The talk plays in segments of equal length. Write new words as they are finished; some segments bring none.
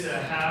To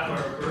have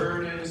our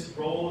burdens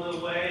rolled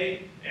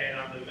away,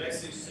 and the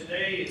message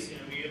today is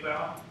going to be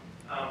about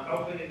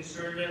helping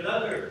ensure that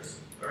others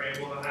are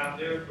able to have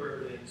their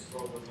burdens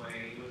rolled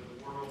away. When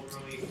the world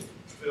really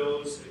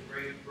feels a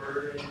great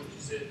burden, which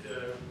is at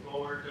the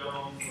Roller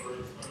Dome for one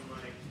of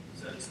my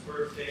son's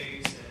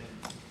birthdays,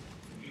 and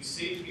you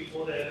see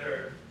people that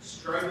are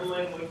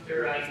struggling with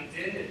their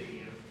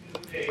identity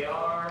of who they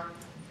are,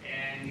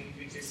 and you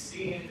can just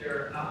see in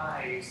their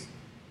eyes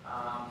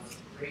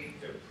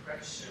great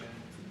depression.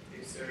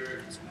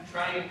 They're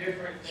trying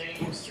different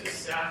things to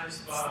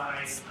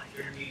satisfy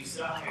their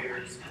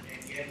desires,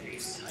 and yet they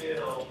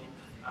still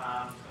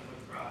come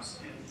across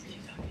empty.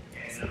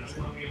 And I'm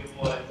going to be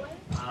what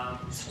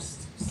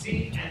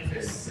seek and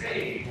to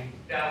save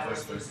that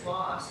which was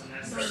lost, and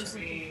that's our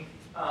theme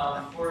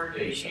for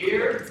the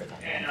year,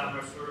 and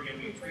that's what we're going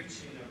to be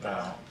preaching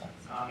about.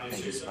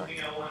 It's just something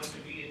I want to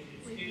be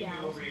a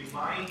continual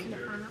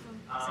reminder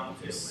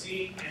to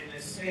seek and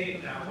to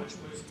save that which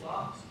was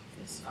lost.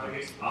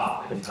 Because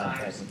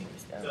oftentimes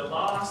the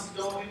lost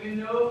don't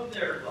even know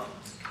they're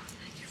lost.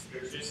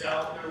 They're just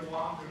out there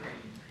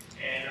wandering.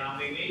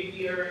 And they maybe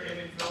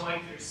even feel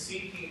like they're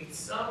seeking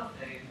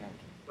something,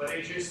 but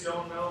they just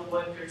don't know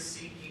what they're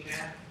seeking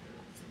after.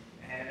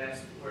 And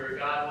that's where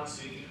God wants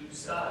to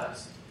use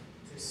us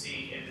to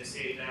seek and to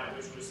save that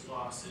which was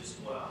lost as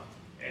well.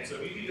 And so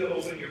if you could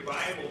open your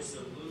Bibles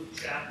to Luke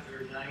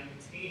chapter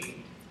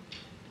 19.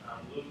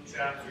 Luke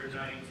chapter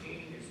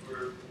 19 is where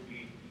we'll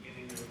be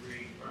beginning to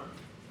read from.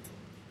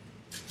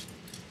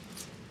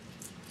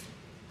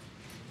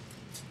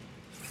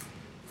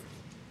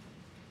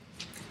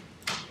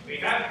 We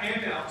have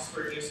handouts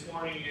for this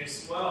morning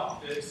as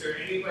well. Is there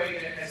anybody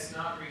that has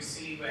not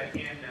received a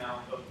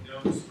handout of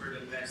notes for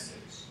the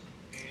message?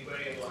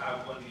 Anybody will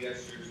have one of the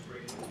ushers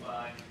bring them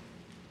by.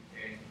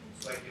 Okay,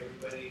 looks like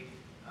everybody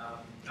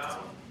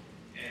got one.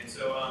 And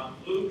so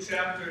Luke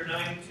chapter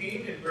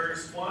 19 and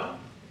verse 1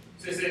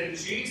 says, "And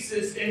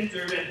Jesus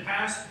entered and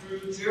passed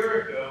through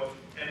Jericho,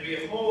 and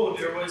behold,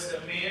 there was a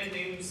man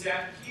named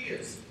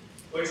Zacchaeus,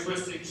 which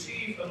was the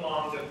chief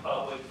among the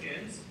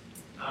publicans."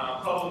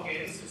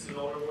 Publicans is an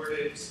older word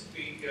to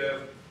speak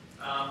of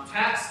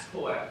tax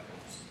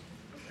collectors.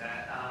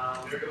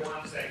 That they're the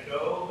ones that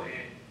go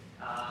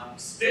and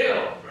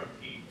steal from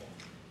people.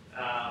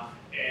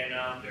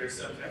 And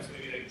there's sometimes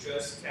maybe like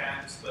just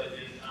tax, but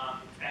then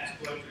tax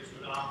collectors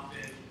would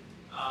often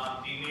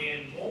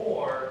demand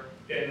more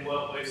than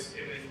what was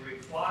even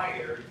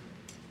required.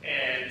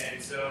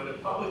 And so the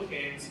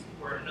publicans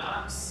were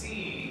not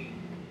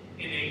seen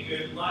in a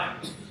good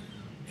light.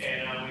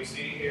 And we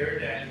see here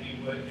that he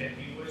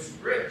was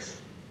rich.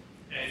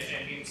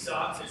 And he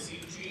sought to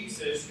see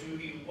Jesus, who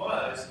he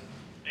was,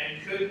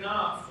 and could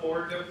not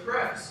for the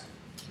press,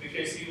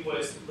 because he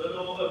was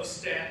little of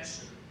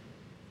stature.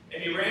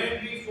 And he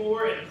ran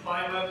before and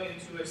climbed up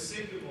into a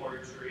sycamore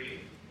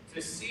tree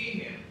to see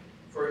him,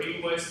 for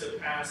he was to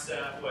pass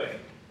that way.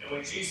 And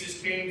when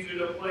Jesus came to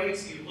the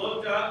place, he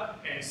looked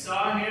up and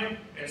saw him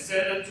and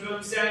said unto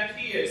him,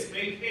 "Zacchaeus,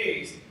 make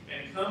haste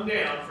and come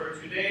down, for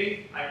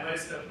today I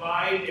must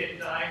abide in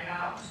thy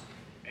house."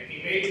 And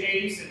he made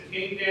haste and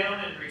came down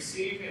and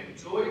received him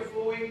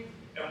joyfully.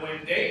 And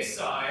when they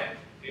saw it,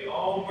 they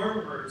all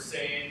murmured,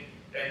 saying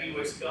that he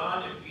was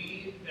gone to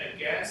be a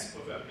guest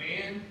with a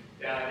man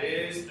that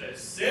is a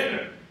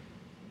sinner.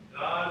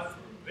 God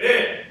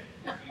forbid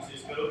you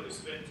just go to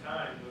spend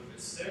time with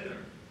a sinner.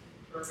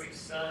 Perfect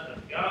Son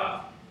of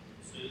God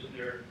stood in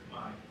their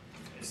mind.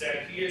 And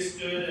Zacchaeus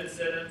stood and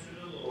said unto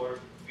the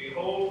Lord,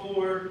 "Behold,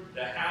 Lord,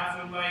 the half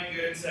of my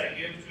goods I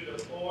give to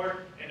the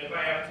poor, and if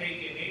I have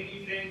taken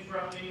anything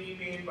from any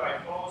man by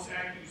false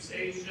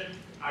accusation,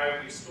 I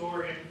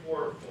restore him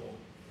fourfold."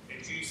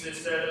 And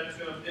Jesus said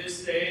unto him,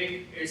 "This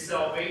day is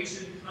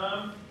salvation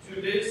come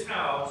to this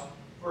house,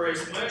 for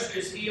as much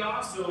as he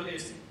also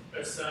is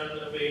a son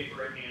of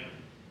Abraham.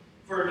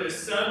 For the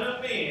Son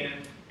of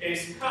Man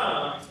is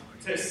come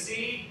to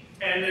seek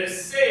and to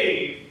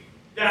save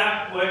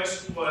that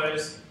which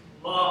was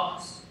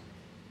lost."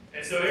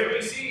 And so here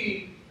we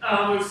see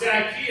with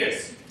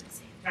Zacchaeus,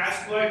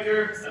 tax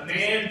collector, a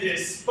man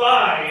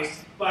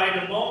despised by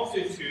the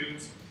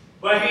multitudes,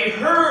 but he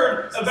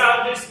heard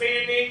about this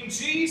man named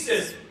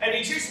Jesus, and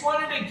he just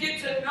wanted to get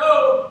to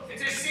know and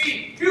to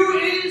see, who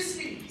is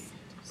he?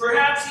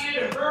 Perhaps he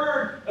had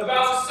heard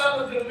about some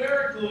of the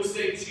miracles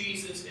that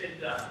Jesus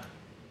had done.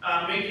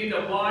 Making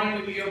the blind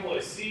to be able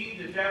to see,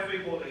 the deaf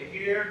able to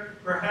hear,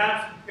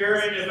 perhaps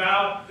hearing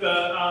about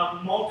the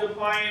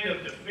multiplying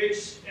of the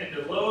fish and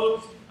the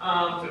loaves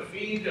to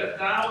feed the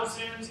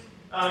thousands.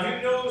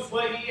 Who knows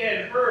what he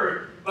had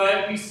heard,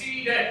 but we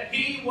see that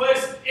he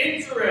was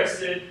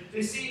interested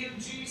to see who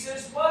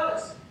Jesus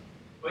was.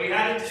 But he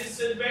had a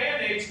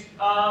disadvantage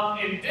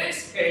in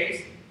this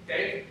case.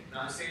 Okay,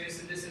 not saying it's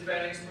a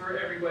disadvantage for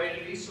everybody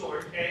to be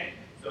short, okay?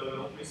 So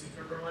don't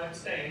misinterpret what I'm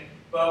saying.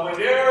 But when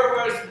there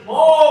was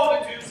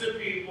multitudes of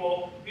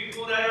people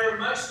that are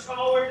much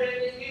taller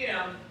than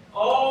him,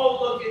 all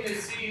looking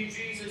to see who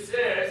Jesus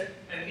is,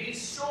 and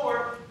he's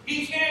short,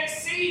 he can't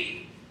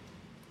see.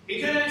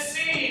 He couldn't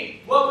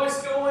see what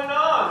was going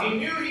on.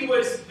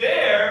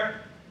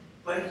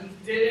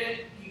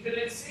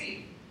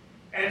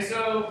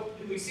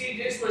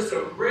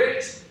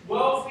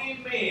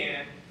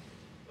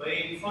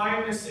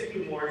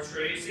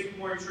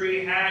 sycamore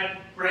tree had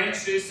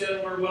branches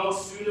that were well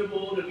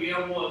suitable to be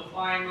able to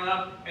climb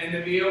up and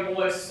to be able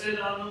to sit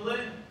on the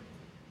limb.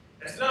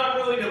 That's not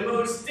really the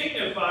most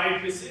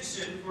dignified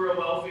position for a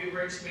wealthy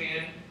rich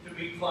man to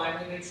be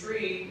climbing a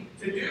tree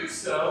to do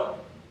so,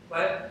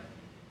 but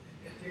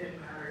it didn't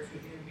matter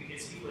to him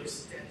because he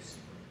was desperate.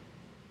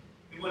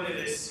 He wanted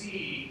to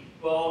see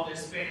what all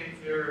this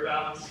fanfare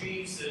about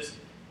Jesus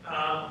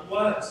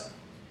was.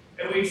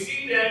 And we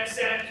see that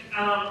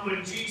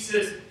when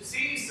Jesus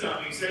sees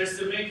them, he says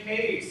to make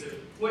haste, to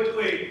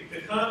quickly,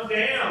 to come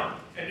down.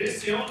 And this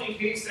is the only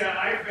case that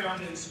I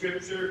found in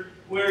Scripture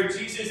where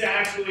Jesus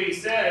actually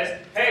says,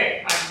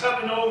 hey, I'm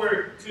coming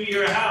over to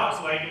your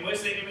house. Like, it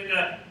wasn't even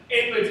an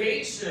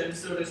invitation,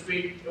 so to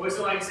speak. It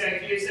wasn't like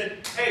Zacchaeus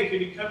said, hey,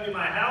 could you come to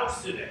my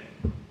house today?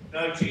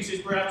 Now,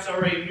 Jesus perhaps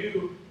already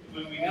knew,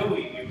 we know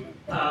he knew,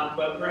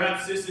 but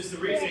perhaps this is the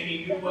reason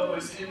he knew what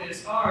was in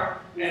his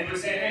heart and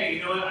was saying, hey,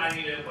 you know what, I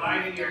need to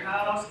abide in your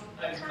house.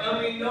 I'm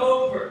coming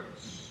over.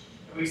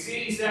 And we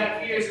see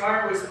Zacchaeus'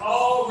 heart was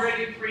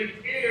already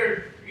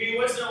prepared. He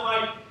wasn't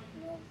like,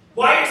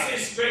 why is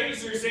this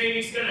stranger saying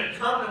he's going to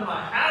come to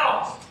my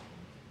house?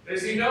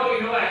 Does he know,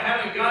 I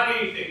haven't got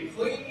anything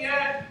clean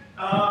yet?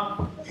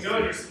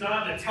 There's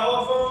not the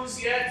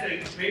telephones yet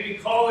to maybe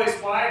call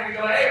his wife and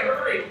go, hey,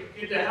 hurry,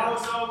 get the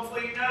house all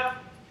cleaned up.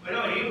 But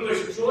no, he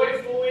was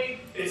joyfully,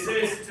 it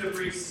says, to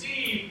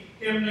receive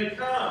him to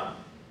come.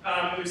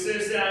 It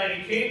says that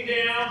he came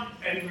down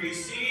and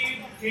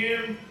received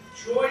him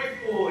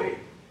joyfully.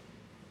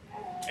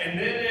 And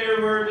then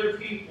there were the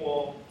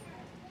people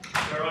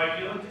who are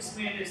like, this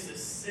man is a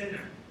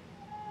sinner.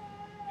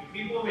 Do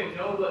people even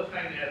know what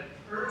kind of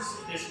person,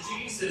 does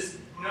Jesus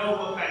know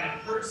what kind of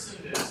person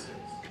this is?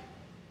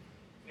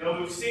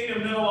 We've seen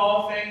him know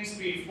all things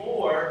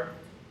before.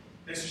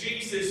 Does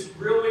Jesus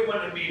really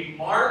want to be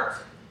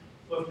marked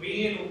with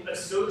being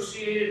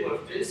associated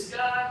with this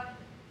guy?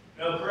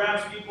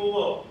 Perhaps people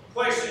will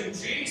question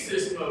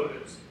Jesus'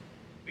 motives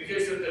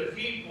because of the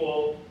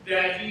people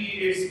that he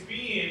is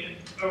being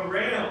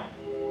around.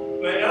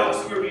 But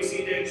elsewhere we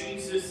see that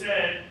Jesus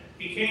said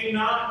he came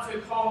not to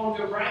call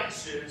the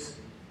righteous,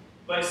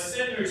 but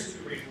sinners to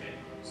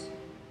repentance.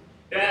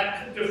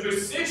 That the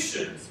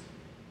physicians,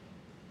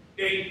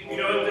 who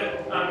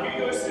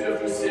goes to the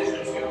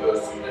physicians, who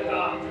goes to the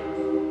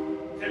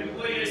doctors,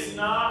 typically it's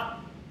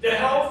not the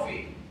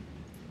healthy.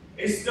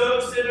 It's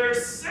those that are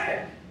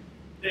sick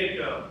they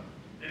go.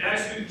 And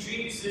that's who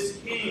Jesus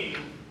came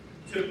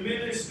to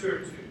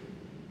minister to.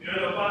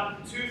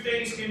 Two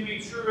things can be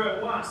true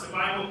at once. The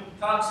Bible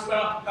talks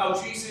about how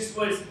Jesus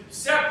was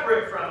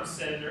separate from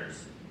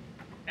sinners,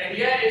 and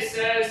yet it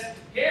says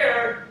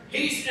here,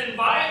 he's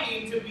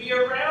inviting to be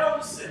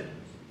around sinners.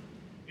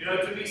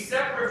 To be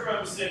separate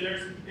from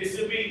sinners is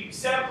to be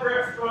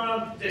separate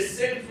from the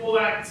sinful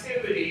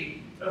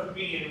activity of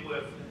being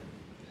with them.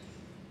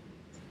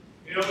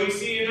 We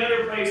see in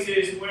other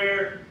places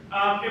where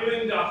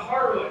even the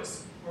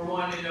harlots were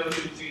wanting to know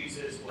who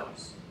Jesus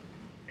was.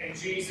 And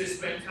Jesus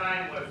spent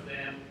time with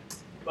them,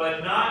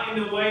 but not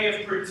in the way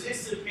of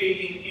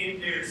participating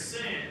in their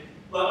sin,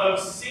 but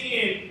of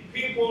seeing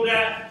people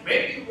that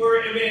maybe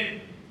were even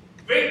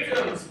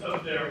victims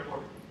of their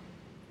work.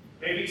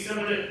 Maybe some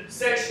of the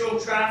sexual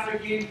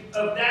trafficking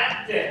of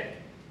that day.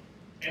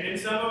 And then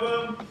some of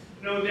them,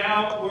 no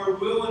doubt, were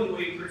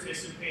willingly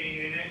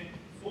participating in it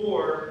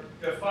for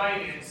the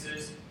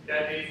finances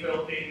that they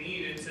felt they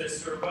needed to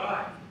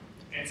survive.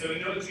 And so,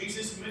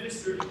 Jesus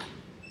ministered.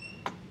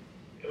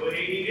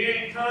 He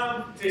didn't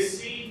come to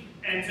seek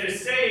and to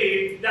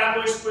save that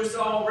which was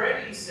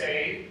already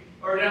saved,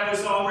 or that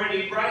was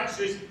already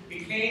righteous.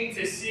 He came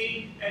to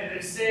seek and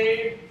to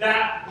save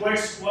that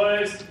which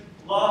was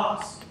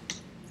lost.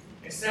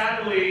 And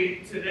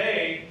sadly,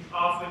 today,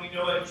 often,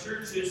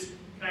 churches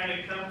kind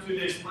of come to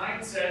this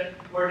mindset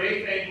where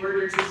they think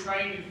we're just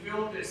trying to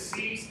fill the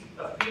seats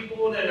of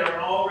people that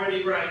are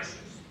already righteous.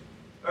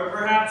 Or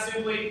perhaps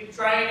simply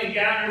trying to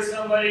gather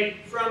somebody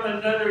from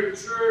another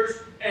church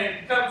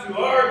and come to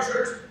our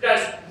church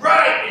that's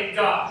right in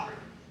doctrine.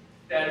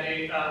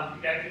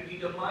 That could be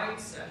the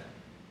mindset.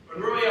 But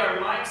really our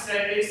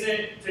mindset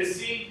isn't to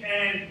seek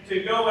and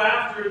to go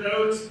after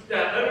those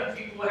that other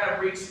people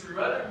have reached through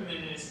other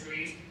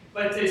ministries,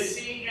 but to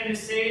seek and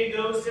to save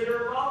those that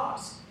are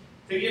lost.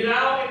 To get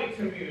out in the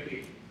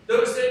community.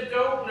 Those that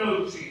don't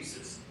know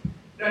Jesus.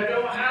 That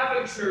don't have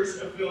a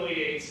church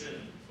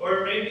affiliation.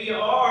 Or maybe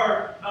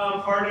are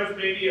part of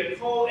maybe a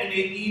cult and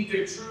they need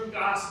the true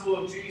gospel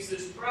of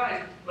Jesus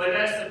Christ. But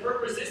that's the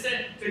purpose.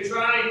 Isn't to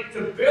try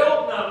to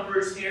build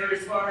numbers here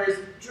as far as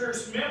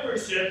church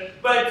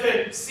membership, but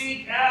to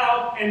seek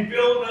out and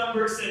build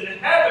numbers in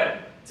heaven.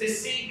 To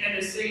seek and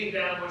to save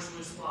that which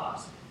was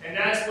lost. And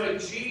that's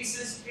what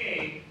Jesus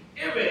came,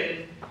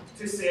 even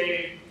to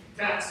save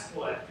tax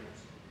collectors.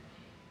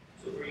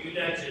 So for you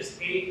that just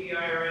hate the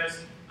IRS,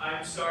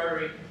 I'm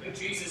sorry, but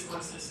Jesus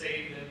wants to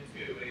save them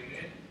too.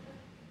 Amen.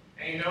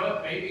 And you know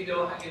what? Maybe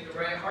they'll get the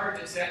right heart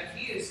that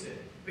Zacchaeus did.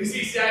 Because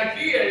see,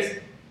 Zacchaeus,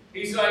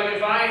 he's like,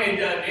 if I had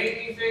done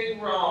anything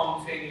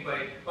wrong to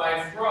anybody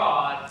by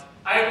fraud,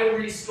 I will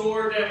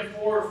restore them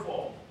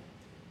fourfold.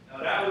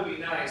 Now that would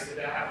be nice if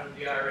that happened to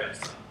the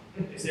IRS.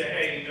 They said,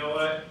 hey, you know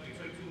what? We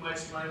took too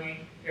much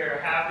money.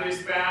 Here, have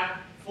this back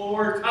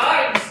 4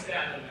 times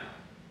that amount.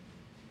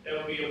 That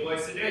would be a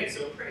blessed day.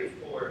 So pray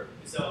for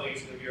the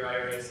salvation of your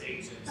IRS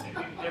agents. And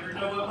you never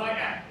know what might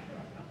happen.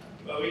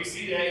 But we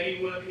see that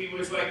he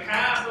was like,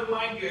 half of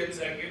my goods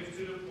I give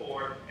to the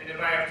poor, and if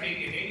I have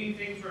taken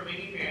anything from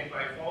any man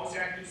by false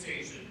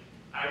accusation,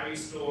 I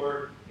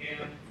restore him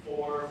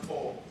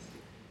fourfold.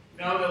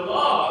 Now the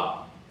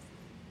law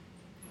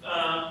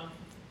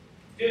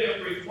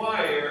didn't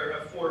require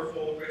a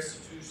fourfold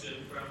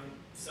restitution from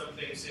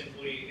something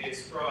simply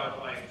as fraud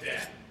like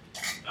that.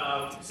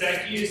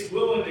 Zacchaeus'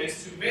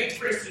 willingness to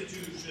make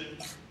restitution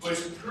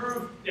was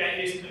proof that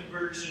his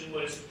conversion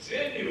was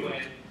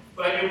genuine,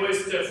 but it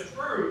was the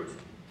fruit,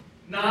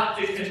 not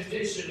the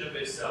condition of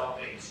his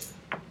salvation.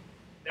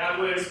 That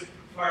was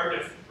part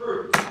of the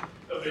fruit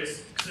of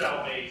his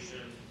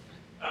salvation,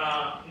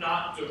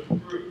 not the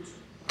root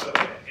of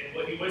it. And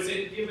what he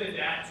wasn't given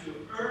that to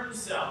earn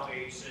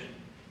salvation,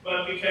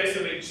 but because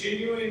of a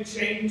genuine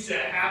change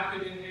that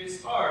happened in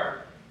his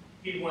heart,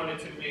 he wanted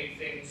to make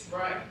things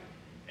right.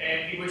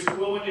 And he was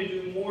willing to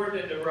do more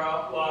than the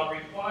law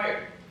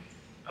required.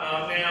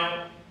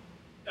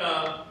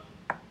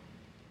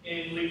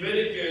 In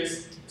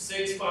Leviticus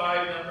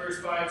 6:5, Numbers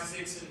 5,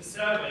 6, and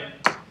 7,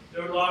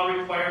 the law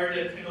required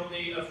a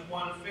penalty of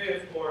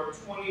 1/5 or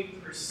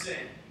 20%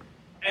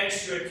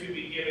 extra to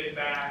be given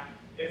back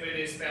if it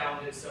is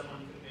found that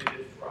someone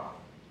committed fraud.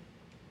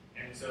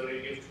 And so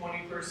they give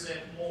 20%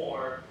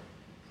 more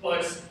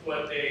plus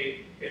what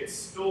they had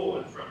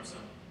stolen from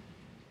someone.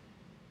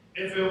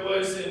 If it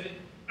was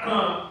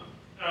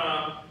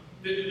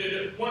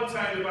one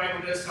time the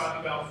Bible does talk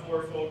about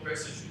fourfold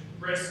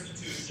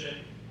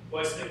restitution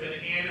was if an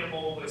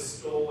animal was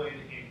stolen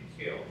and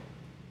killed.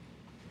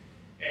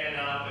 And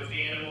if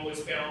the animal was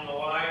found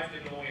alive,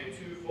 then only a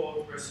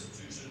twofold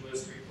restitution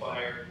was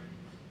required.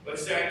 But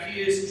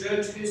Zacchaeus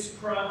judged his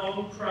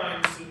own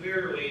crime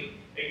severely,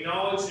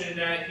 acknowledging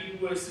that he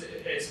was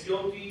as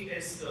guilty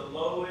as the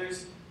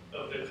lowest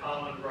of the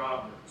common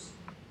robbers.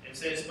 And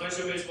since much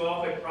of his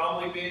wealth had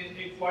probably been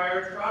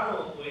acquired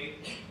fraudulently,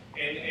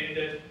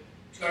 and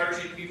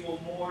charging people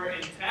more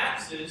in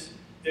taxes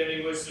than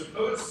he was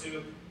supposed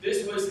to,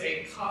 this was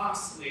a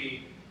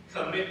costly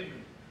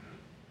commitment.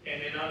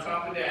 And then on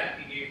top of that,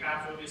 he gave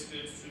half of his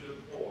goods to the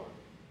poor.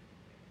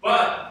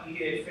 But he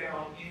had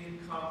found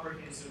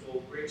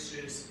incomprehensible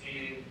riches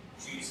in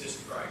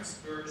Jesus Christ,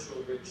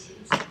 spiritual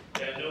riches,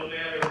 that no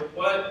matter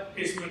what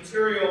his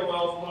material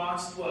wealth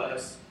lost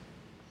was,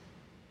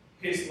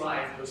 his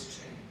life was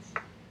changed.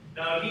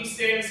 Now he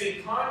stands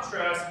in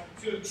contrast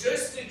to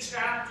just a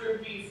chapter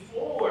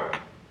before.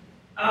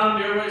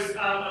 There was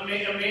a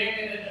man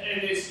in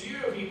his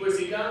youth. He was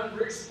a young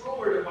rich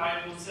ruler, the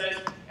Bible says,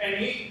 and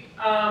he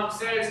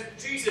says,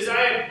 Jesus, I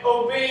have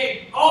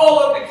obeyed all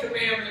of the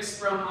commandments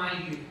from my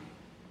youth.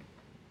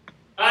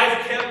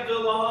 I've kept the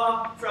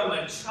law from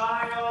a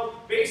child.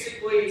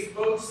 Basically, he's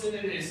boasting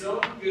in his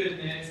own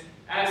goodness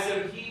as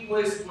if he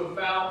was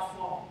without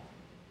fault.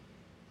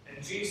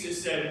 And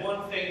Jesus said,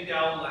 one thing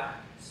thou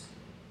lackest.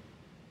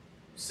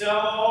 Sell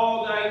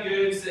all thy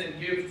goods and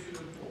give to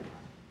the poor.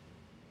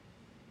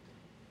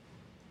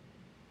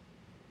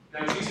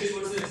 Now, Jesus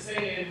wasn't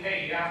saying,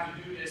 hey, you have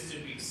to do this to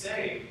be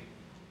saved.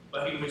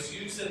 But he was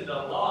using the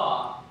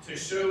law to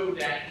show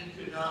that he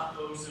could not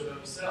boast of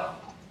himself.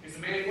 Because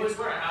the man was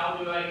wondering, how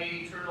do I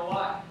gain eternal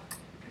life?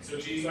 And so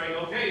Jesus was like,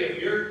 okay,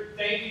 if you're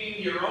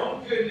thinking your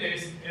own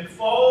goodness and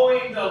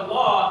following the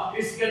law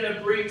is going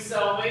to bring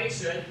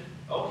salvation,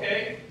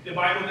 okay, the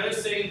Bible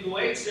does say in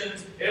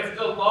Galatians, if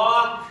the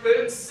law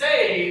could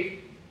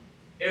save,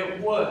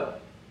 it would.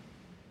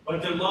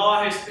 But the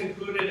law has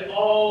concluded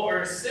all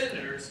are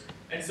sinners,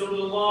 and so the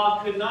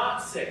law could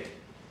not save.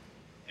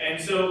 And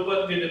so,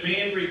 but did the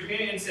man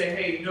repent and say,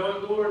 hey, you know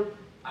what, Lord,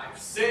 I've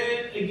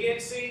sinned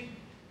against thee?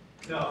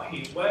 No,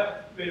 he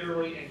wept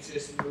bitterly and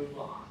just moved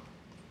on.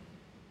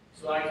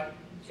 So I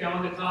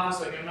count the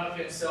cost, like I'm not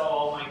going to sell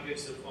all my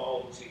goods to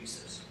follow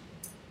Jesus.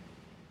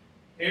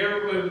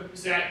 Here with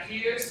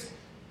Zacchaeus,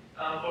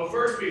 well,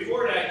 first,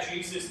 before that,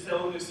 Jesus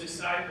told his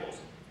disciples,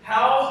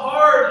 how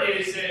hard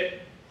is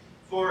it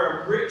for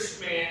a rich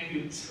man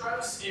who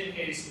trusts in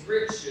his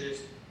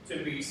riches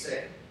to be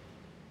saved?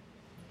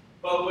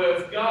 But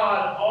with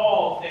God,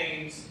 all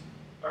things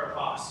are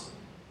possible.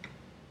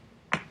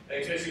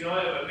 Because you know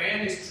what? If a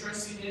man is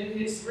trusting in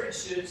his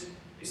riches,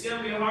 it's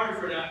going to be hard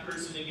for that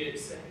person to get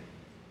saved.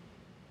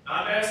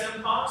 Not that it's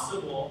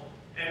impossible.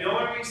 And the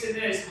only reason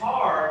that it's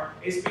hard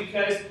is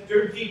because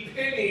they're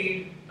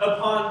depending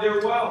upon their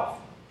wealth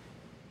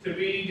to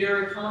be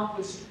their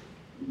accomplishment.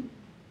 And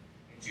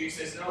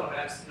Jesus, no,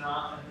 that's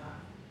not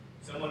enough.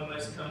 Someone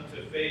must come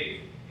to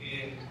faith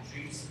in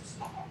Jesus.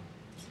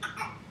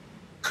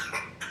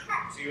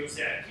 See,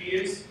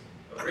 Zacchaeus,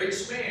 a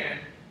rich man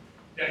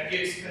that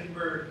gets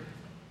converted,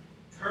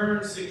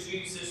 turns to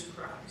Jesus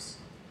Christ.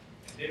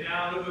 And then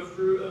out of the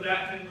fruit of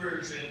that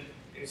conversion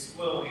is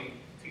willing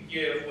to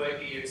give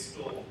what he had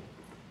stolen.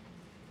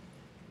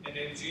 And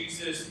then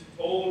Jesus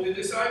told the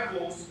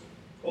disciples,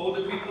 told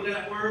the people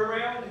that were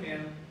around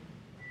him,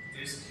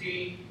 this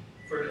key,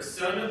 for the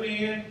Son of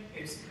Man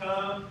is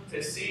come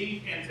to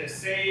seek and to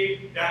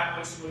save that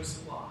which was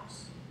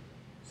lost.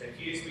 So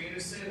he is being a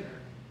sinner.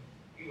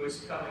 He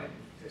was coming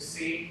to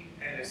seek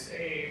and to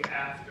save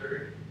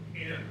after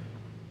him.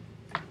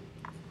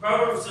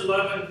 Proverbs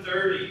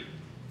 11:30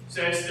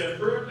 says, the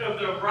fruit of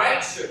the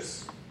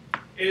righteous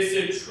is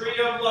the tree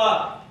of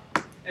life,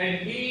 and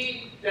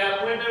he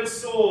that winneth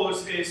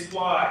souls is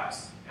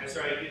wise. That's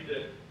right, get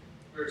the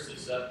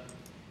verses up.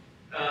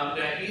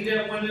 That he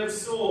that winneth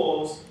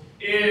souls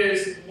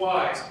is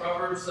wise.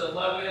 Proverbs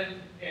 11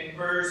 and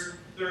verse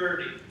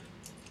 30.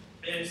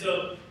 And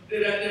so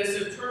that's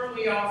a term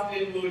we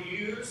often will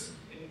use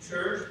in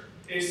church,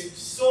 is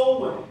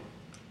soul winning.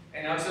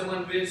 And now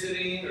someone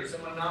visiting or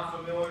someone not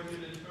familiar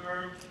with the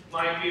term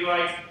might be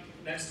like,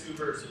 next two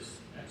verses.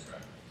 That's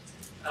right.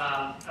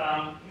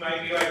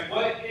 Might be like,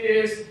 what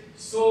is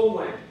soul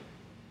winning?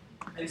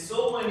 And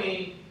soul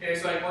winning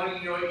is like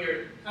wanting,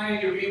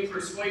 you're being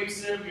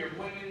persuasive, you're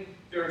winning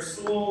their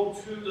soul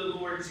to the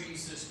Lord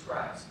Jesus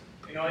Christ.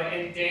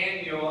 In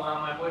Daniel,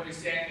 I believe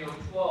it's Daniel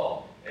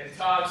 12, it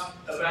talks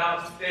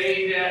about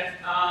they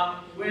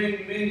that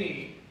win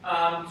many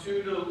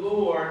to the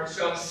Lord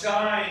shall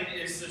shine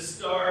as the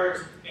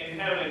stars in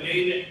heaven.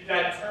 They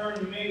that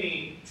turn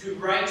many to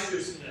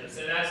righteousness.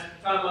 And that's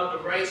talking about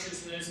the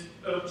righteousness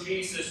of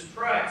Jesus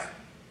Christ.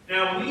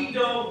 Now, we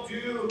don't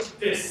do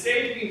the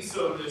saving,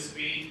 so to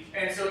speak,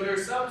 and so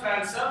there's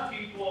sometimes some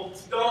people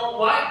don't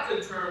like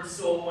the term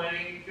soul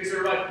winning because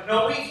they're like,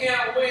 no, we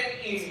can't win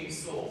any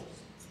souls.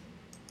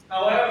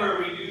 However,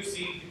 we do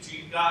see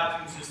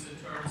God uses the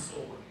term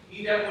soul winning.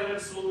 He that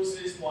winneth souls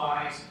is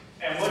wise.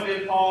 And what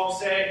did Paul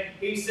say?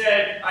 He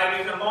said,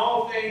 I become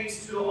all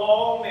things to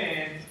all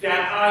men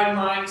that I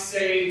might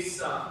save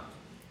some.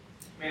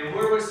 Man,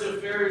 where was the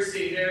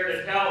Pharisee there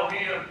to tell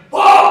him,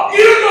 Paul,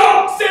 you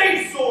don't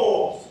save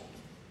souls?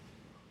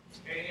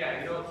 And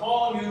yeah,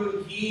 Paul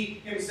knew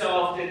he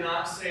himself did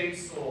not save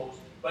souls,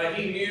 but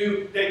he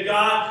knew that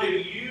God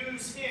could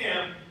use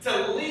him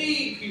to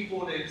lead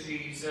people to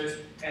Jesus,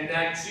 and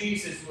that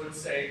Jesus would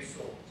save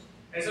souls.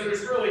 And so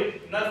there's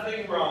really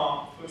nothing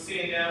wrong with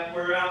saying that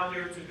we're out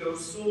there to go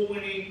soul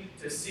winning,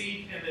 to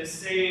seek and to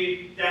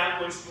save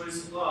that which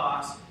was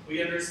lost.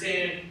 We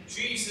understand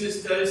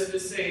Jesus does the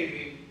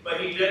saving, but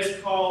he does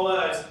call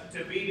us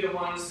to be the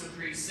ones to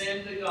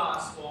present the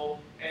gospel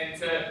and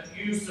to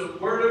use the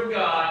Word of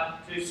God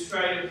to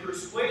try to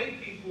persuade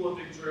people of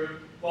the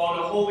truth, while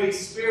the Holy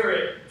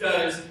Spirit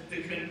does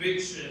the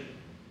conviction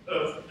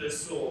of the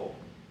soul.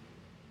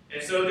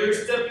 And so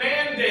there's the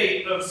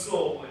mandate of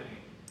soul winning.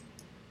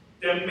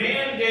 The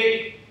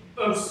mandate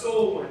of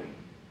soul winning.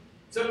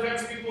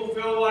 Sometimes people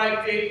feel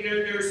like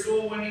they're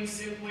soul winning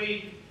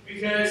simply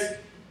because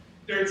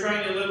they're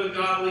trying to live a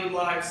godly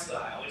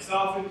lifestyle. It's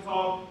often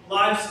called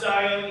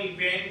lifestyle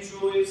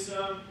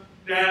evangelism.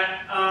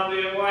 That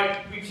they're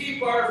like, we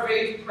keep our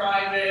faith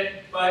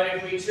private, but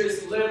if we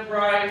just live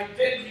right,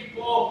 then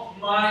people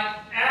might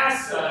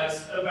ask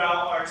us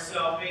about our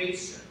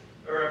salvation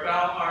or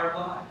about our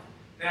life.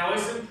 Now,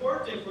 it's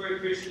important for a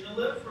Christian to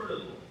live for the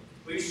Lord.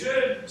 We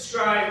should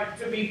strive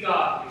to be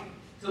godly,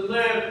 to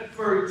live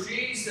for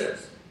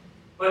Jesus.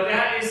 But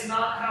that is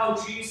not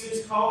how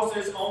Jesus calls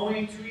us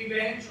only to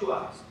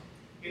evangelize.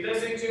 He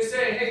doesn't just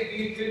say, hey,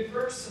 be a good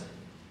person.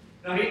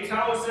 Now, he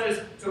tells us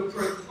to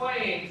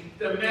proclaim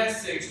the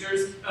message.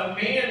 There's a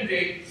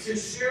mandate to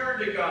share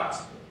the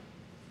gospel.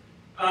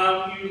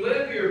 You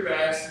live your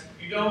best.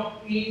 You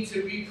don't need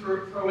to be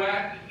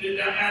proactive.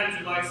 That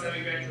attitude, lifestyle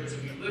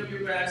evangelism. You live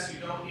your best. You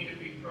don't need to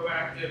be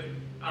proactive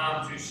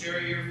to share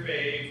your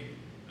faith.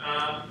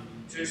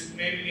 Just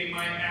maybe they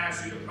might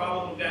ask you, the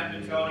problem with that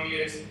mentality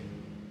is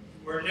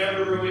we're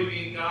never really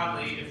being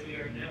godly if we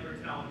are never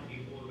telling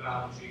people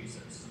about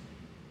Jesus.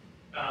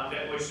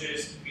 That which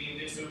is being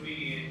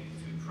disobedient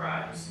to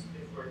Christ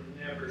if we're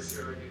never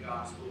sharing the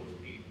gospel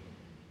with people.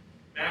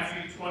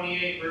 Matthew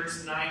 28,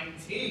 verse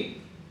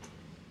 19.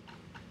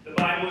 The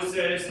Bible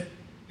says,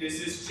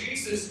 this is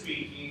Jesus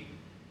speaking,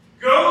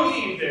 go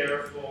ye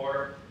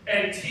therefore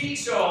and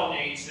teach all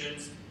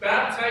nations,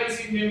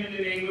 baptizing them in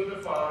the name of the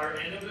Father,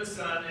 and of the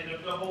Son, and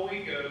of the Holy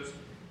Ghost,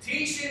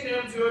 teaching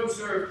them to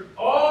observe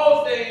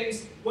all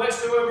things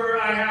whatsoever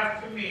I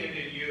have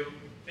commanded you.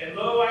 And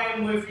lo, I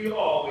am with you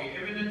always,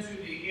 even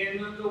unto the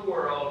end of the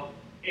world.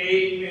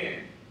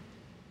 Amen.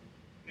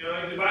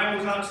 The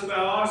Bible talks about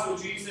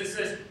also, Jesus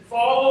says,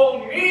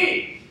 follow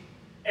me,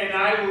 and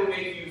I will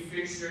make you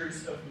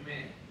fishers of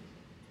men.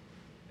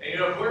 And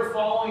if we're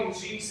following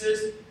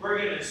Jesus, we're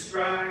going to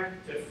strive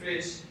to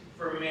fish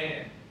for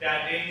men,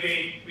 that they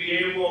may be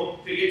able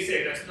to get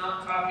saved. That's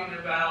not talking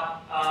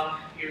about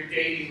your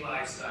dating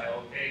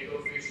lifestyle, okay? Go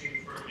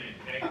fishing for men,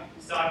 okay?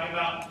 It's talking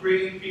about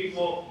bringing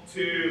people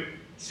to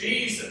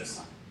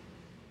Jesus.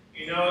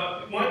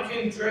 One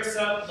can dress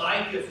up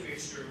like a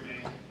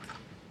fisherman,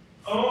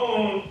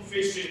 own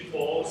fishing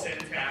poles and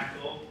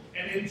tackle,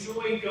 and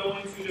enjoy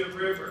going to the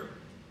river.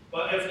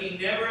 But if he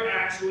never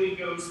actually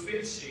goes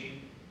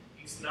fishing,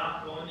 he's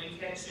not going to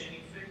catch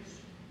any fish.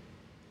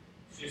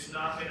 just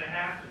not going to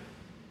happen.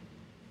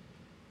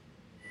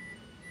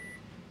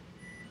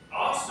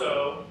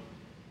 Also,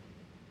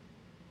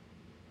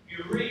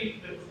 you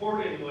reap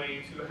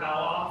accordingly to how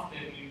often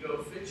you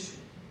go fishing.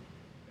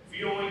 If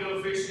you only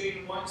go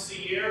fishing once a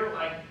year,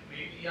 like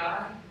maybe you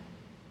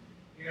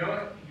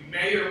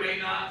may or may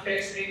not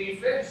catch any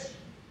fish.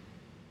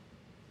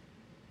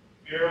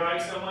 If you're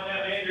like someone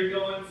that they're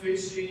going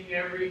fishing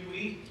every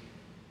week,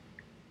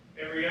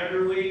 every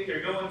other week,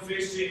 they're going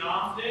fishing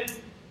often,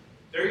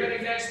 they're going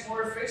to catch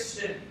more fish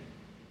than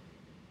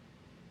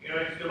you.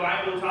 The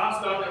Bible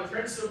talks about the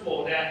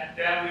principle that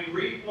we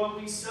reap what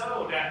we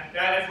sow, that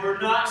if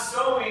we're not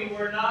sowing,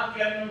 we're not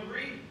going to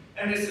reap.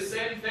 And it's the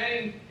same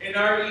thing in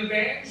our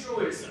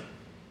evangelism.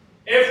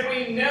 If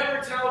we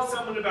never tell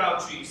someone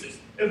about Jesus,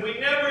 if we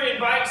never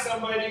invite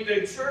somebody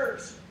to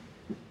church,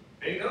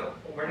 they know,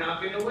 well, we're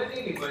not going to win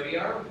anybody,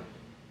 are we?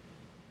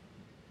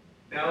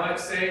 Now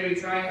let's say we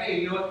try,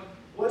 hey,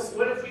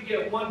 what if we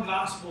get one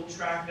gospel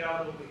tract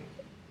out a week?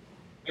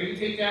 Maybe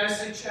take that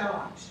as a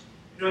challenge.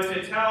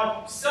 To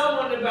tell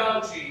someone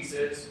about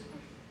Jesus,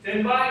 to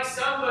invite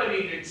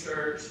somebody to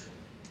church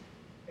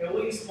at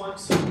least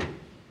once a week.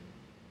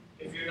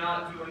 If you're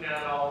not doing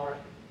that already,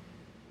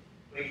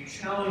 will you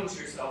challenge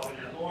yourself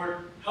in that? Lord,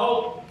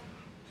 help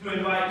to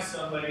invite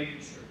somebody to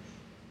church.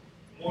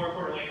 More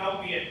importantly,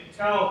 help me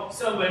tell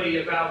somebody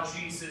about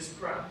Jesus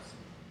Christ.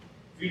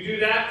 If you do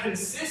that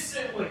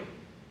consistently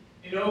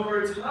and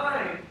over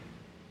time,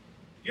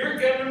 you're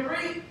going to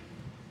reap.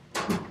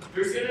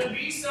 There's going to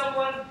be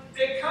someone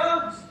that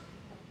comes.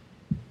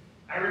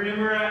 I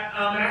remember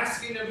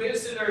asking a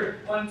visitor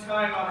one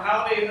time on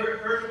how they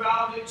heard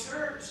about the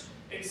church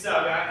and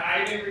stuff.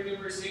 I didn't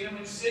remember seeing them,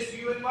 and she said,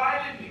 you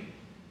invited me.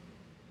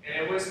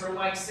 And it was from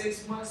like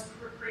 6 months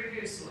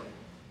previously.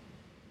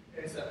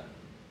 And so,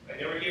 if I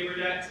never gave her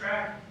that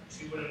tract,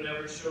 she would have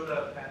never showed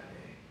up that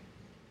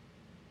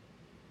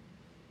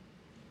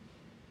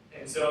day.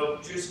 And so,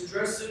 just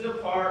dressing the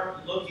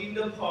part, looking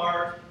the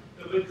part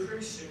of a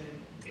Christian,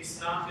 it's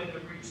not going to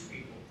reach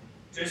people.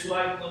 Just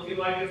like looking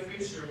like a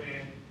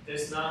fisherman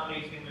does not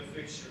make him a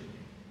fisherman.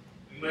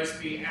 We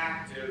must be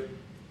active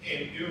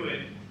in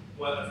doing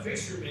what a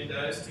fisherman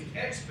does to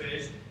catch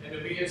fish, and to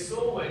be a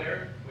soul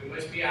winner, we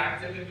must be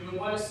active in doing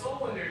what a soul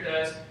winner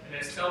does, and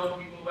that's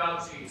telling people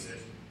about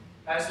Jesus.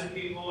 Passing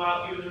people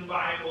out, giving them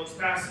Bibles,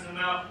 passing them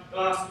out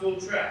gospel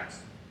tracts.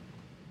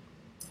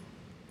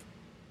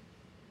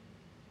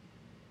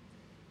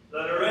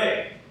 Letter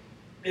A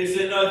is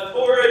an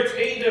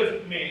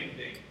authoritative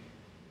mandate.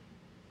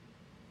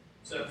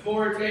 It's an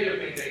authoritative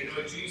mandate.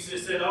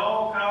 Jesus said,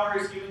 all power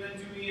is given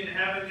unto me in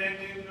heaven and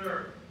in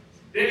earth.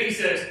 Then he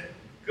says,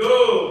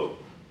 go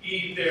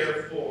ye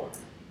therefore.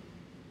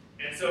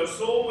 And so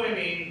soul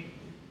winning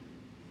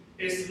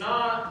is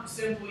not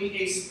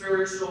simply a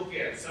spiritual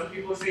gift. Some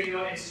people say,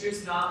 it's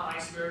just not my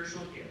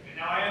spiritual gift. And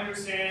now I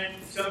understand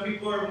some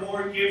people are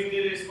more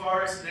gifted as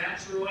far as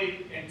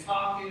naturally and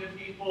talking to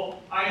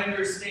people. I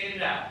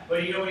understand that.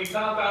 But when you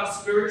talk about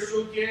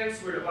spiritual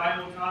gifts, where the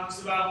Bible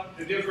talks about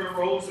the different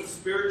roles of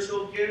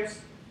spiritual gifts,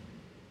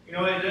 it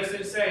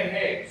doesn't say,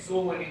 hey,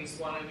 soul winning is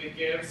one of the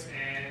gifts,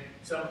 and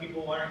some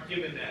people aren't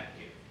given that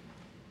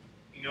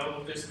gift.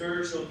 With the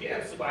spiritual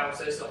gifts, the Bible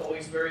says the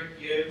Holy Spirit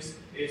gives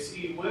as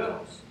He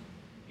wills.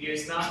 He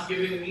has not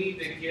given me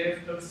the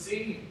gift of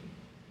seeing.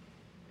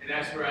 And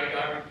that's where I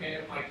got to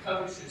repent of my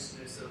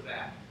covetousness of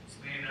that.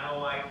 Man,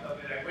 I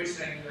covet. I wish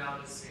I knew how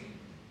to sing.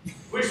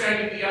 Wish I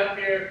could be up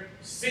there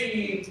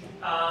singing,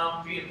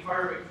 being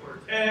part of a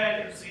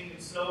quartet or singing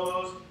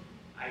solos.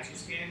 I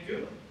just can't do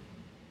it.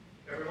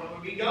 Everyone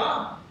would be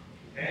gone.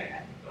 Okay?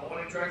 Don't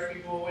want to drive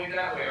people away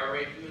that way. I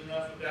already do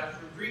enough of that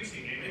for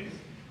preaching. Amen?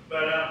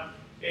 But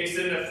it's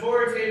an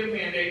authoritative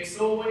mandate.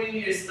 Soul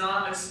winning is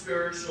not a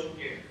spiritual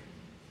gift.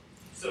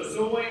 So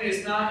soul winning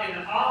is not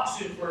an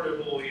option for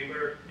the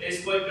believer.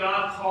 It's what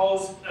God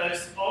calls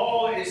us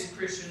all as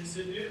Christians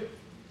to do.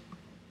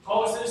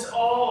 Calls us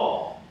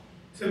all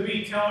to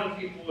be telling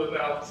people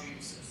about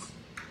Jesus.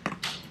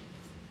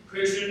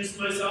 Christians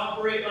must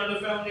operate on the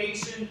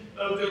foundation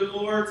of the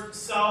Lord's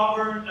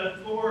sovereign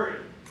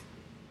authority.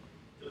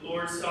 The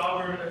Lord's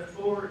sovereign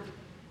authority.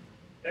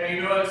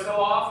 And so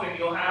often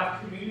you'll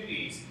have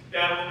communities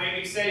that will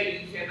maybe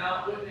say, you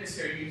cannot witness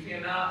here, you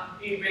cannot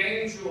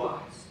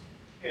evangelize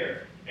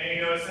here.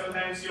 And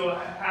sometimes you'll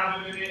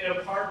have them in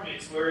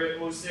apartments where it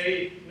will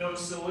say no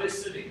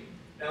soliciting.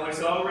 Now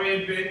it's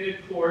already been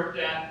to court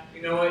that,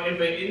 if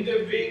an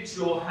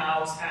individual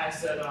house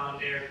has that on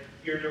there,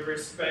 you're to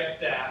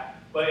respect that.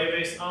 But if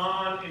it's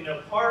on an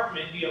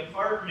apartment, the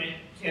apartment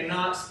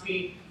cannot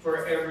speak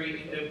for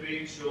every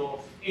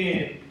individual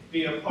in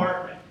the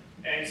apartment.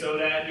 And so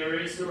that there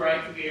is the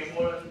right to be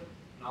able to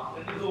knock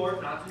at the door,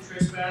 not to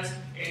trespass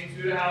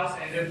into the house.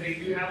 And if they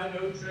do have a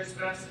no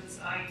trespassing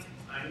sign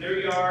on their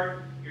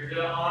yard, you're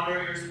to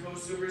honor, you're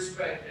supposed to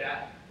respect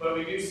that. But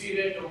we do see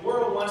that the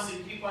world wants to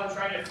keep on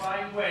trying to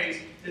find ways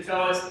to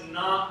tell us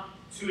not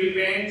to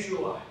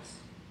evangelize.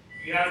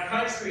 You have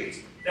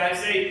countries that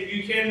say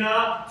you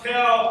cannot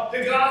tell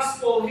the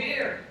gospel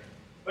here.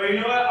 But But you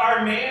know what?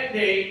 Our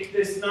mandate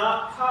does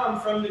not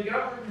come from the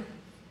government.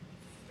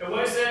 It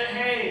wasn't,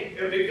 hey,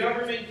 if the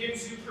government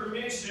gives you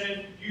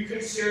permission, you can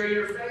share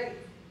your faith.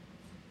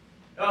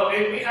 No,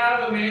 we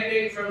have a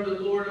mandate from the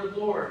Lord of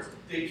Lords,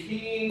 the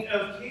King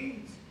of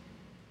Kings.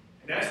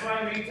 And that's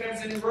why many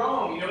times in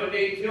Rome,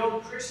 they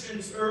killed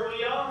Christians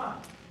early on.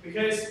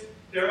 Because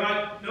they're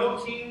like,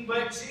 no king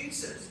but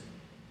Jesus.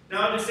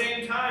 Now at the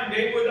same time,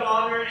 they would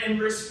honor and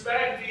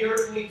respect the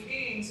earthly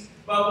kings,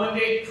 but when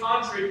they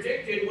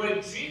contradicted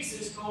what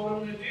Jesus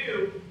told them to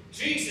do,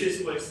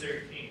 Jesus was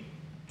their king.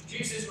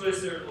 Jesus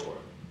was their Lord.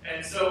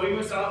 And so we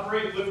must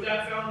operate with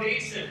that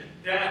foundation,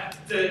 that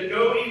to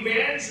go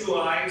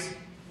evangelize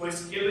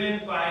was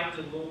given by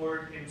the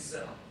Lord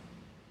himself.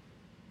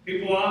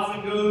 People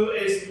often go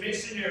as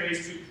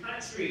missionaries to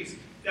countries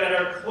that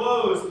are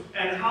closed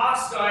and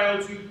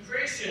hostile to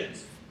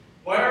Christians.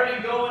 Why are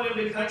they going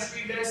into the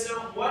country that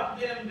don't want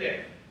them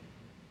there?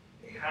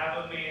 They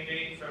have a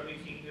mandate from the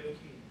King of Kings,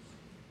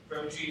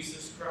 from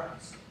Jesus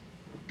Christ.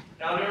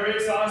 Now there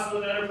is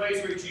also another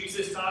place where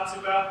Jesus talks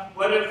about,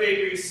 what if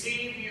they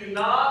receive you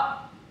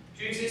not?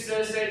 Jesus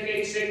says,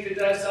 hey, shake the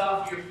dust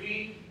off your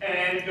feet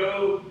and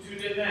go to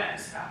the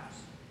next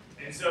house.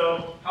 And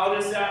so, how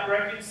does that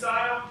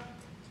reconcile?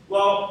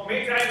 Well,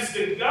 many times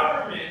the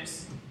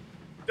governments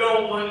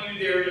don't want you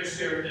there to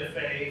share the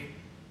faith,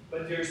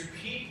 but there's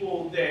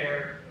people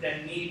there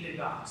that need the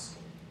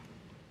gospel.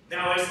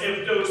 Now,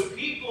 if those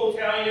people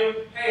tell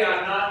you, hey,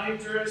 I'm not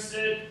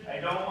interested, I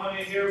don't want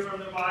to hear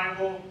from the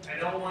Bible, I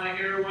don't want to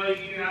hear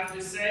what you have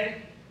to say,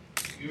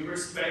 you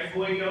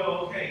respectfully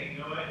go, okay, you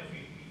know what, if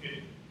you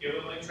can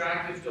give them a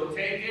tract, if they'll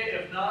take it,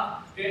 if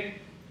not, then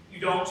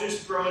you don't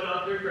just throw it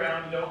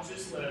underground, you don't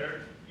just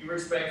litter, you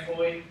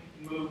respectfully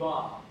move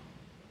on.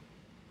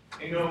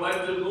 And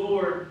let the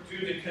Lord do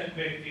the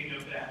convicting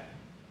of that.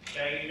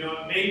 Okay,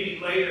 maybe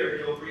later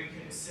you'll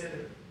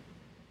reconsider.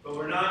 But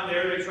we're not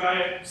there to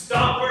try to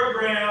stop our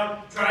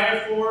ground, try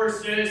to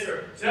force this,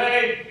 or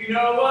say, you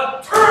know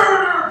what,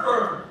 turn or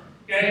burn.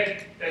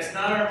 Okay? That's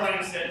not our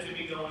mindset to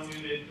be going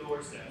through the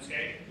doorsteps.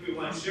 Okay? We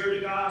want to share the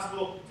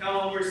gospel,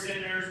 tell them we're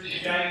sinners,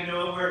 that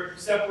we're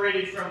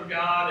separated from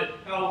God, and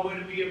hell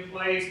wouldn't be a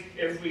place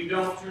if we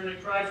don't turn to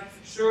Christ.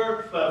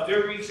 Sure, but if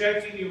they're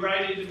rejecting you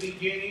right at the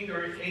beginning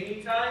or at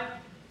any time,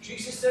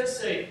 Jesus does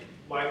say,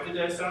 wipe the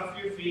dust off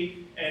your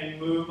feet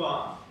and move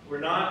on. We're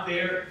not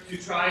there to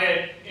try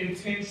and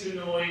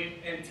intentionally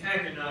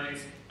antagonize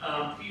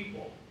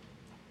people.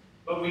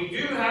 But we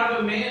do have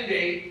a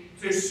mandate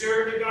to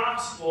share the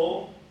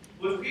gospel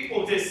with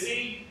people, to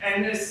seek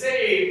and to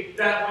save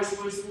that which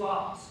was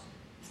lost.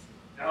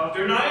 Now, if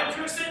they're not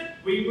interested,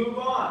 we move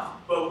on.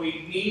 But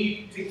we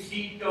need to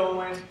keep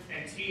going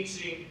and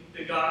teaching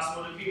the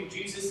gospel to people.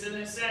 Jesus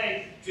didn't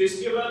say,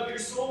 just give up your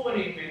soul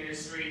winning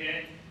ministry.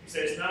 Then he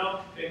says, no,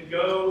 then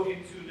go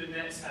into the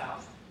next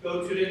house.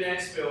 Go to the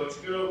next village.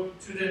 Go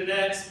to the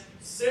next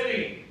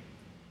city.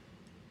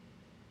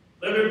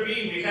 Letter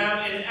B, we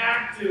have an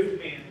active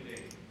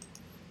mandate.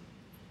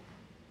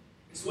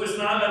 This was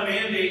not a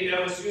mandate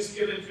that was just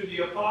given to the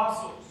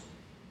apostles,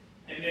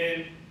 and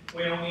then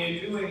we don't need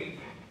to do anything.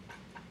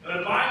 Now,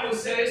 the Bible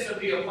says of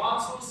the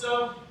apostles,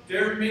 though,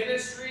 their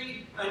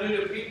ministry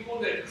under the people,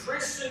 the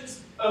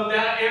Christians of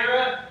that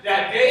era,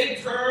 that they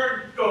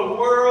turned the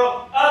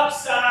world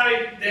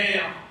upside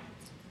down.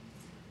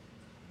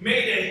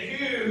 Made a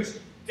huge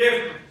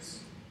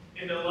difference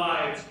in the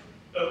lives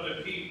of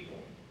the people.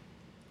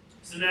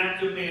 It's an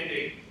active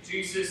mandate.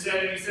 Jesus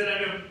said it. He said,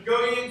 I'm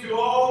going into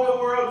all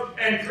the world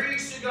and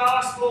preach the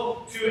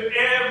gospel to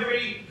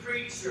every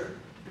creature.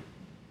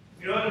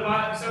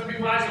 Some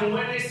people ask, well,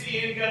 when is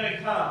the end going to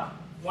come?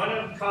 One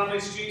of the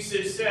comments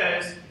Jesus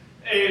says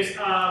is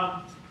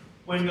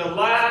when the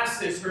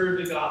last has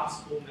heard the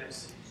gospel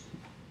message.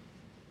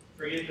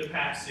 Forget the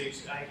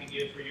passage I can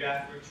give for you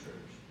after church.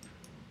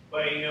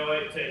 But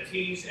to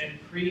teach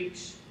and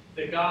preach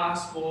the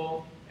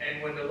gospel,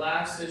 and when the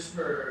last is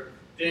heard,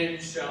 then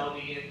shall the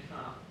end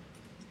come.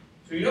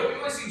 So we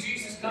want to see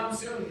Jesus come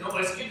soon.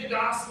 Let's get the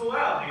gospel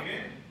out.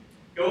 Amen.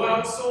 Go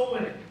out soul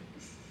winning.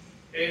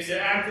 It's an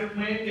active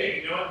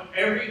mandate.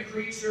 Every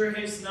creature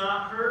has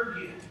not heard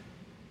yet.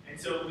 And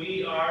so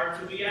we are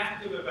to be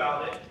active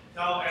about it.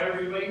 Tell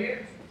everybody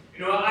here.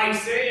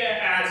 Isaiah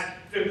asked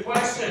the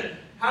question,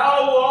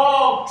 how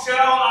long shall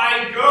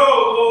I go,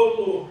 O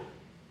Lord?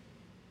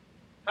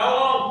 How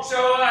long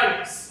shall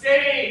I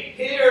stay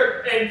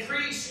here and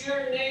preach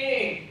your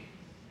name?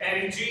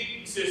 And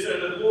Jesus,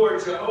 the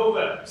Lord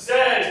Jehovah,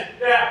 says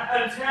that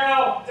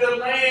until the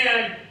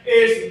land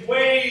is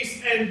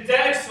waste and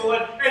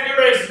desolate, and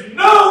there is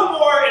no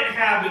more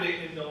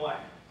inhabited in the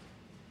land.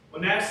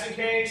 When that's the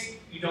case,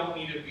 you don't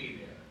need to be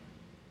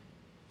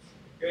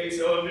there. Okay,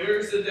 so if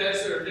there's a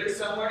desert, there's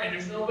somewhere, and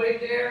there's nobody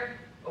there,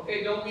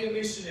 okay, don't be a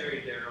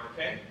missionary there,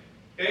 okay?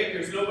 Okay,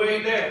 there's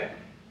nobody there.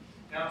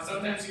 Now,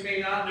 sometimes you may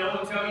not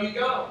know until you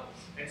go.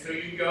 And so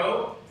you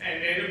go,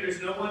 and then if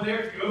there's no one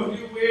there, go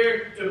to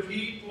where the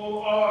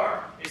people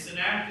are. It's an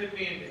active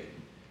mandate.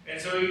 And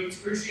so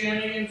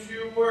Christianity in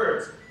 2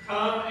 words.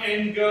 come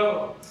and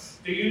go.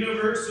 The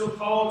universal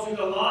call to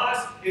the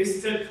lost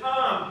is to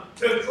come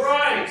to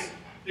Christ.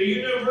 The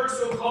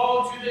universal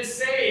call to the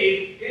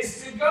saved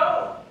is to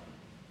go.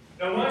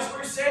 Now once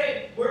we're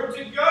saved, we're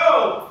to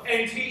go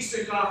and teach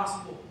the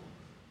gospel.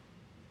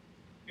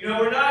 You know,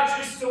 we're not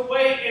just to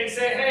wait and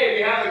say, hey,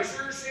 we have a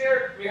church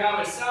here, we have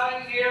a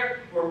sign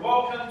here, we're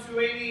welcome to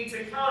any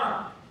to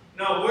come.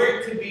 No,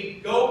 we're to be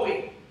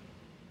going,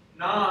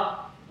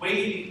 not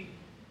waiting.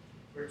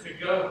 We're to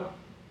go.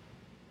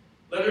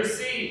 Letter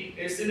C,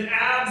 it's an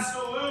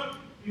absolute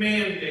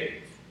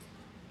mandate.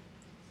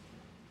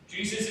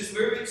 Jesus is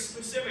very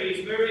specific,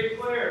 he's very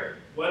clear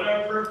what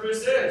our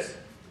purpose is.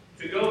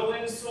 To go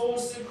win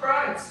souls to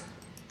Christ.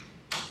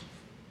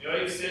 You know,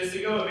 he says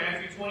to go in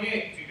Matthew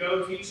 28, to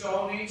go teach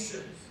all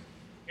nations.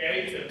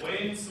 Okay, to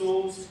win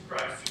souls to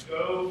Christ. To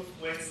go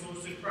win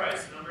souls to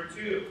Christ. Number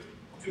 2,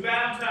 to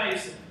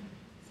baptize them.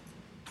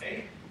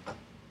 Okay?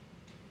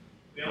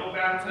 We don't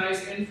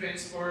baptize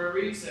infants for a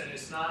reason.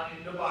 It's not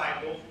in the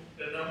Bible.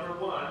 The number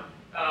 1,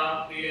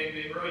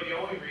 really the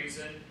only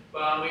reason.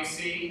 But we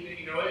see,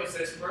 you know, it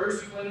says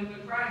first you win them to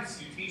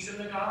Christ. You teach them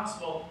the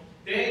gospel.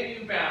 Then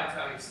you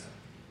baptize them.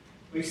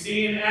 We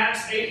see in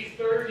Acts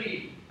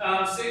 8:30,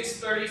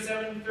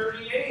 6:37,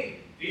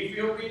 38, the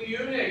Ethiopian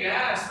eunuch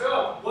asked,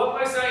 Phil, what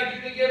must I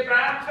do to get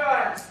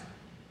baptized?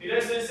 He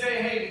doesn't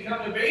say, hey,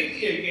 become a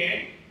baby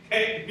again.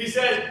 Okay? He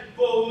says,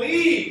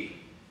 believe.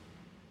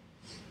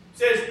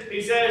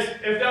 He says,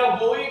 if thou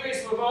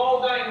believest with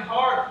all thine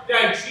heart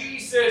that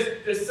Jesus,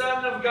 the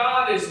Son of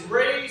God, is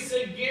raised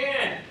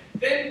again,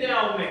 then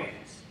thou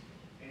mayest.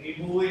 And he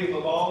believed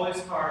with all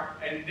his heart,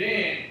 and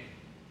then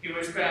he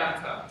was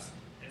baptized.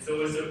 And so it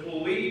was a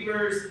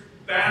believer's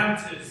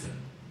baptism.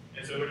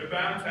 And so we're to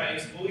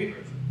baptize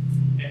believers.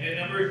 And then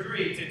number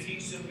 3, to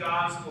teach them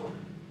God's word.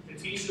 To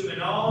teach them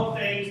in all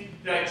things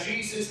that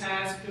Jesus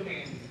has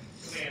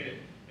commanded.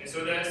 And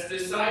so that's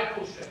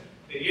discipleship.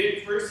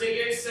 First they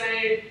get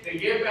saved, they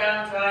get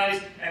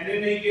baptized, and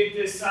then they get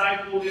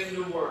discipled in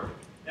the Word.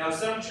 Now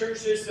some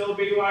churches, they'll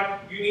be like,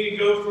 you need to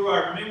go through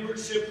our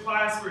membership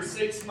class for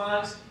 6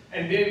 months,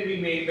 and then we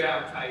may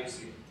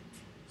baptize you.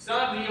 It's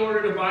not the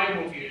order the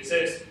Bible teaches. It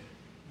says,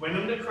 win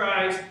them to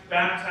Christ,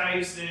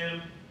 baptize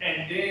them,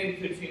 and then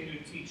continue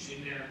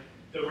teaching them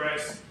the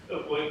rest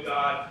of what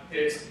God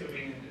has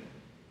commanded.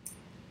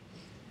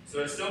 So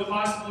it's still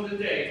possible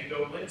today to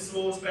go win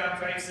souls,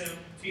 baptize them,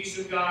 teach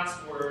them God's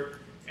Word,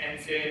 and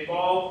to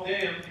involve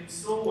them in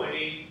soul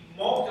winning,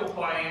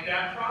 multiplying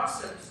that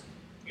process.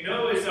 You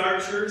know, as our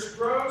church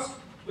grows,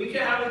 we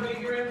can have a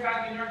bigger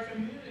impact in our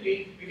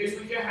community because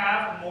we can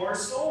have more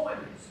soul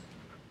winners,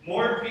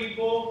 more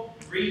people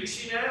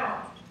reaching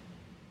out.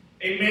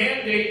 A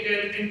mandate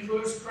that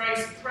includes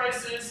Christ's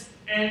presence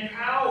and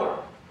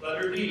power.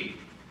 Letter D.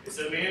 It's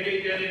a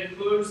mandate that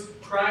includes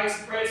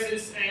Christ's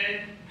presence and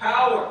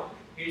power.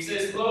 He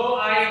says, lo,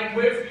 I am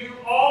with you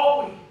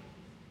always.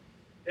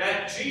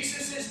 That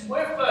Jesus is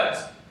with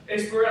us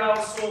is for our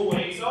soul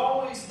winning. He's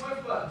always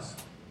with us.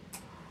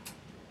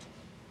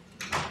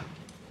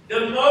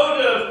 The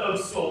motive of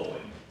soul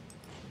winning.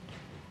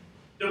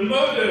 The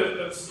motive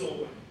of soul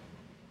winning.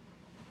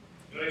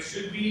 But it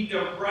should be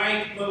the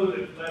right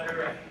motive,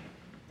 letter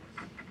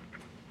A.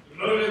 The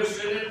motive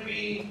shouldn't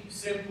be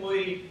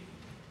simply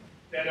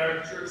that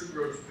our church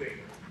grows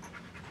bigger.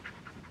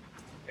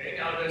 Okay,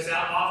 now does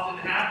that often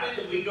happen?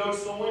 If we go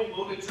soul winning,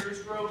 will the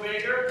church grow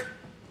bigger?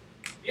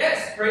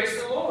 Yes,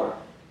 praise the Lord.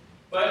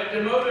 But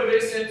the motive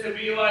isn't to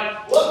be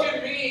like, look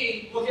at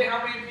me, look at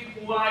how many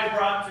people I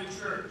brought to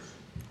church.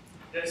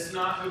 That's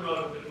not the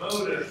motive. The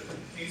motive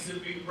needs to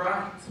be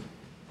right.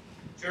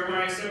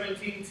 Jeremiah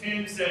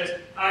 17:10 says,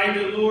 I,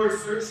 the Lord,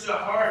 search the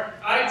heart.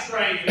 I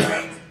try the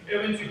reins,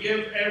 even to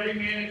give every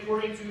man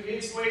according to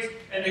his ways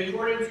and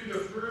according to the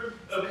fruit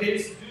of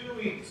his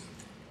doings.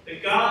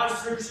 That God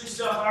searches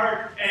the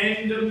heart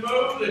and the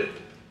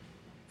motive.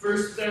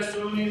 1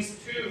 Thessalonians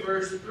 2,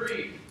 verse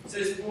 3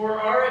 says,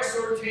 for our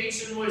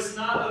exhortation was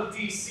not of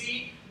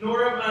deceit,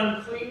 nor of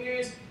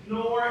uncleanness,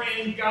 nor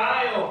in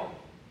guile.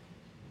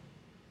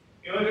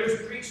 You know,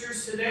 there's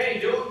preachers today,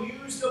 they'll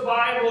use the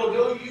Bible,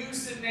 they'll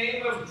use the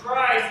name of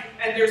Christ,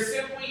 and they're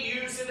simply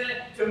using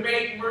it to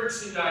make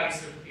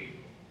merchandise of people.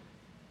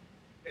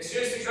 It's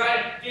just to try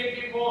to get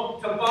people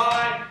to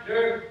buy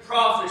their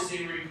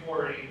prophecy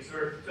recordings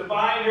or to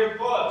buy their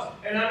books.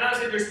 And I'm not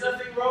saying there's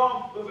nothing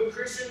wrong with a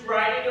Christian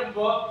writing a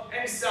book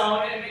and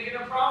selling it and making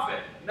a profit.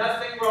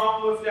 Nothing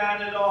wrong with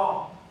that at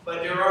all.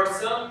 But there are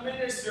some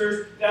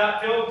ministers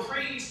that they'll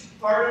preach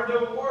part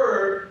of the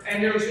Word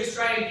and they're just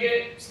trying to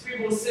get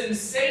people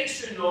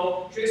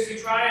sensational just to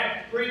try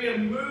and bring a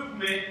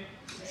movement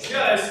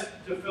just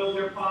to fill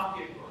their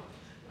pocketbook.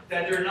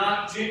 That they're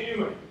not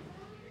genuine.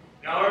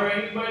 Now, are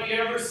anybody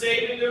ever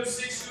saved in those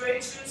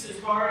situations as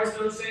far as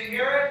those that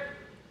hear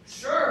it?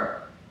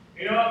 Sure.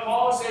 You know what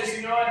Paul says,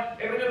 you know what,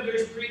 even if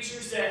there's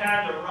preachers that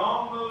had the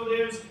wrong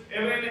motives,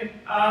 even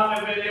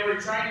if they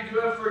were trying to do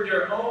it for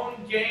their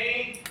own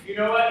gain, you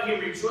know what, he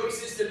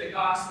rejoices that the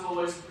gospel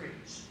was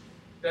preached,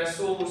 that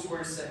souls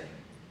were saved.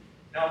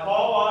 Now,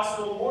 Paul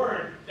also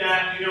warned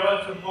that,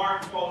 to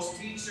mark false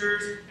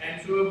teachers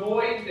and to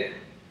avoid them.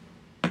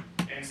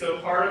 And so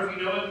part of,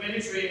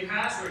 ministry and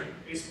pastoring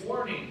is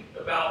warning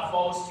about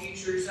false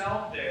teachers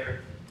out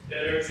there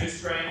that are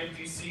just trying to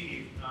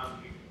deceive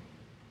people.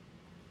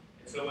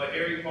 And so what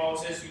here Paul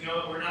says,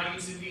 we're not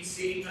using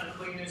deceit,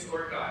 uncleanness,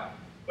 or God.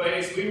 But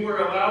as we were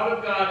allowed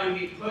of God to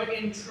be put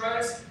in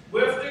trust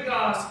with the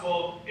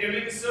gospel,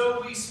 even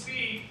so we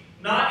speak,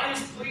 not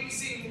as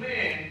pleasing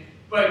men,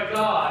 but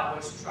God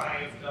was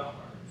trying our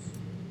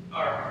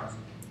hearts.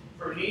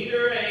 For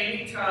neither at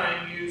any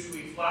time use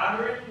we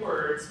flattering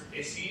words,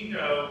 as ye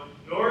know,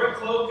 nor a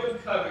cloak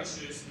of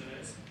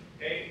covetousness.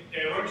 Okay?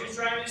 They weren't just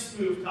trying to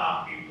smooth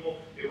talk people.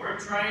 They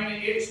weren't trying to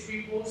itch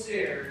people's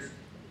ears.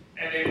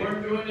 And they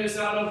weren't doing this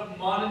out of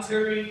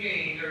monetary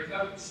gain or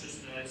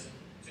covetousness.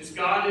 Just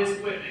God is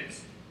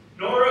witness.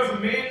 Nor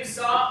of men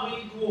sought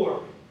we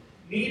glory,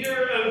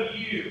 neither of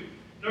you,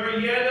 nor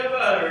yet of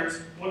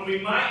others, when we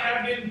might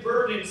have been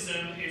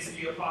burdensome as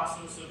the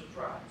apostles of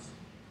Christ.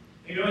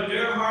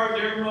 Their heart,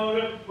 their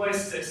motive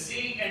was to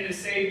seek and to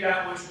save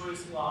that which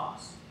was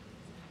lost.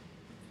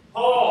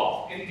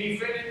 Paul, in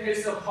defending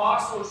his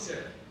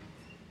apostleship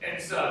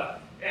and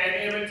stuff,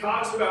 and it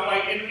talks about,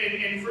 like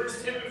in 1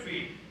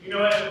 Timothy,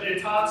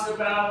 it talks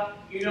about,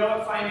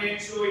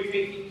 financially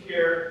taking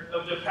care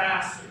of the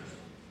pastors.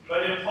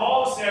 But then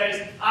Paul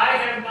says, I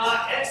have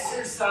not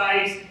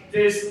exercised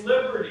this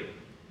liberty.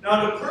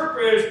 Now the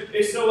purpose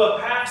is so a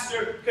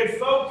pastor could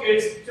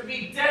focus to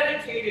be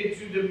dedicated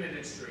to the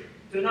ministry,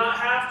 to not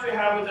have to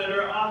have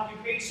another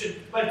occupation,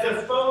 but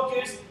to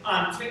focus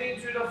on tending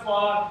to the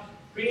flock,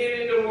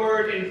 being in the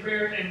Word and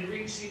prayer, and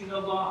reaching the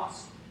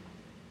lost.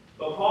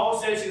 But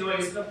Paul says,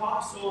 as an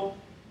apostle,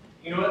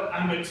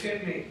 I'm a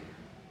tent maker.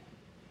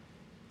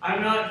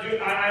 I'm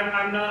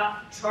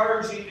not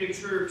charging the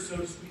church, so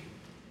to speak.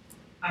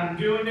 I'm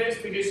doing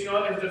this because,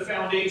 it's the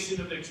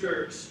foundation of the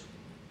church.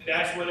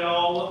 That's what it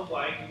all looked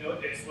like.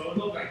 That's what it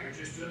looked like. You're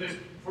just doing this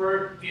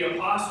for the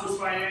apostles'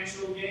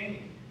 financial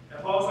gain. And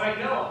Paul's like,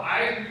 no,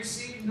 I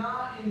received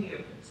not any of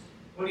this.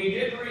 When he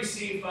did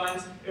receive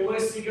funds, it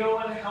was to go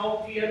and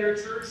help the other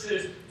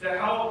churches, to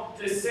help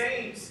the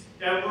saints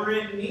that were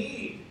in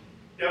need,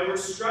 that were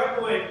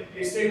struggling,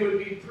 as they would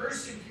be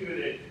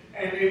persecuted,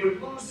 and they would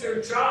lose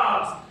their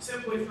jobs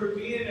simply for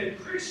being a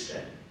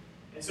Christian.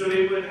 And so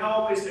they would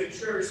help as a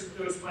church with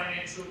those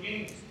financial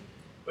gains.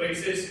 But he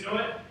says,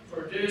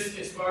 for this,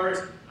 as far as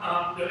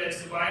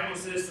the Bible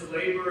says, the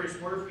laborer is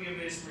worthy of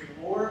his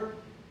reward,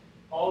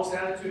 Paul's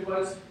attitude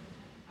was,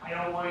 I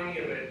don't want any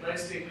of it.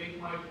 Lest they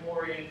make my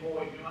glory in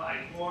void.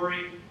 I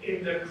glory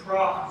in the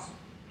cross.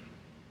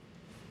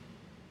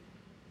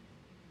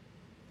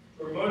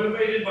 We're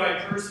motivated by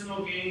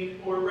personal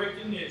gain or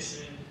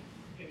recognition.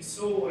 In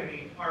soul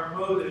winning, our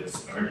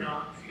motives are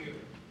not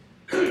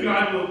pure.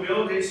 God will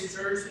build his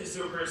church as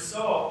a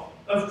result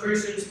of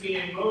Christians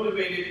being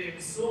motivated in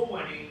soul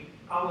winning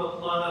out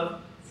of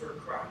love for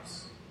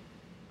Christ,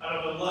 out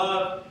of a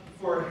love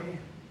for him.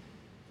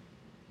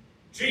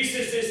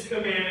 Jesus has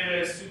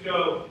commanded us to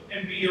go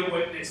and be a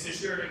witness, to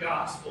share the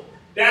gospel.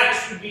 That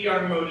should be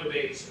our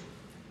motivation.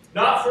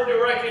 Not for the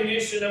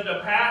recognition of the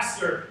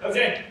pastor, of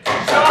saying,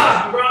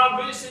 John, we're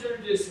on visitor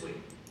this week.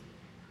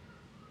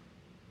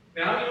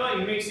 Now,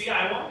 you may see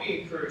I won't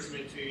be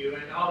encouragement to you,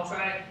 and I'll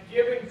try to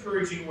give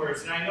encouraging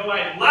words. And I know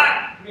I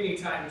lack many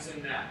times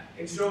in that,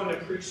 in showing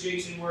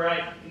appreciation where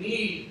I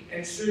need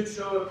and should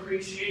show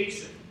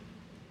appreciation.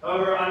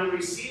 However, on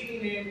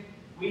receiving it,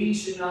 we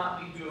should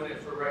not be doing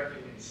it for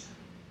recognition.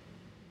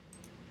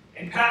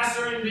 And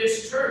pastoring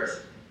this church,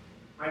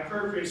 my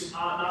purpose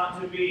ought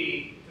not to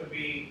be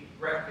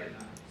recognized,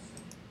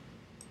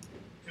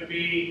 to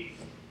be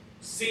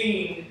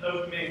seen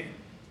of men,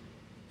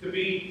 to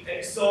be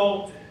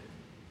exalted.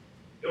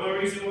 The only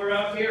reason we're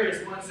up here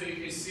is one, so you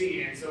can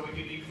see, and so we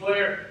can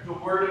declare the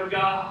Word of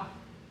God,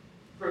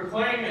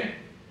 proclaim it.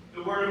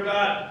 The Word of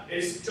God,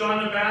 as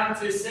John the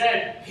Baptist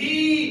said,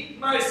 he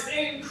must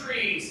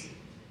increase,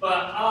 but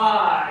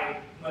I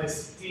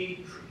must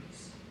decrease.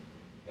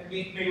 And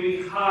may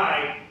we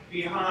hide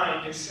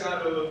behind the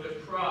shadow of the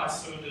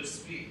cross, so to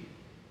speak.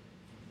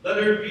 Let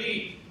there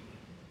be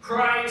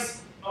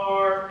Christ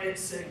our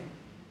example.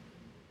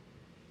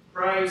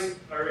 Christ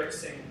our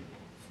example.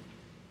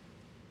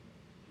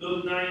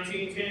 Luke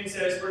 19:10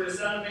 says, for the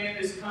Son of Man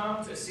is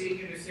come to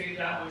seek and to save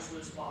that which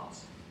was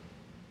lost.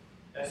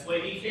 That's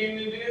what he came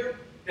to do.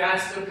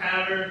 That's the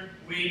pattern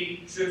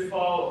we should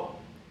follow.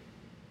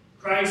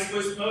 Christ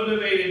was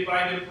motivated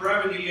by the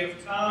brevity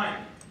of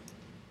time.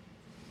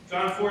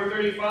 John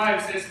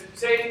 4:35 says,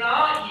 say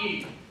not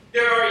ye,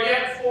 there are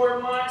yet 4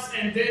 months,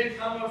 and then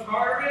cometh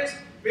harvest.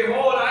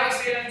 Behold, I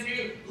say unto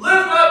you,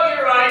 lift up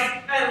your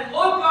eyes and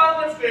look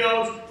on the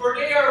fields, for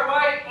they are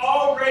white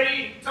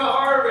already to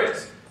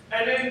harvest.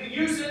 And then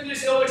using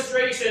this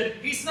illustration,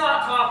 he's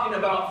not talking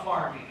about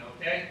farming,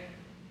 okay?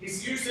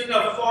 He's using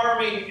a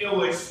farming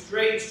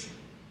illustration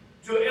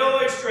to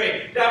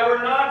illustrate that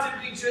we're not to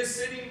be just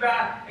sitting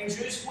back and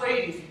just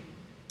waiting.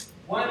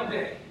 One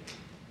day,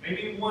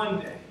 maybe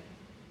one day,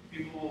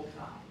 people will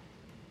come.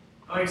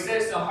 He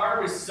says the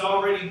harvest is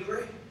already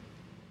great.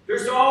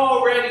 There's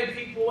already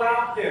people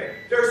out there.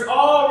 There's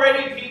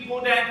already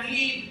people that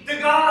need the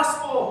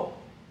gospel.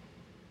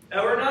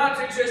 Now we're not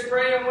to just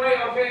pray and wait,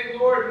 okay,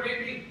 Lord,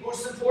 maybe we'll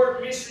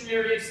support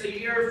missionaries a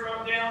year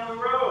from down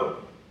the road.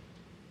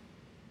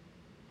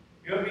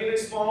 Being a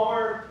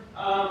smaller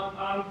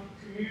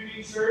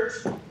community church,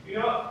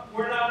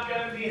 we're not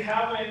going to be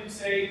having,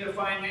 say, the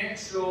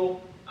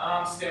financial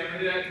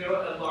standard that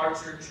a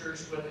larger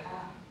church would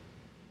have.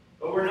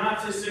 But we're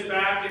not to sit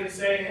back and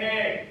say,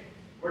 hey,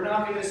 we're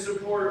not going to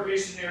support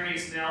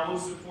missionaries now. We'll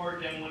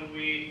support them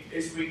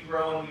as we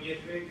grow and we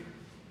get bigger.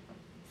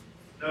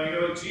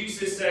 No,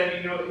 Jesus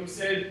said, he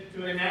said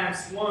to in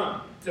Acts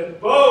 1, to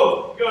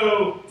both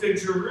go to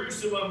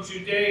Jerusalem,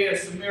 Judea,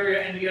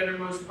 Samaria, and the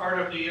uttermost part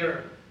of the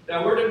earth.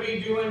 That we're to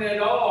be doing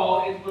it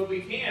all, is what we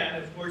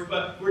can, of course,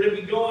 but we're to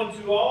be going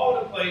to all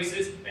the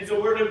places, and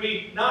so we're to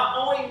be not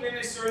only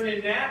ministering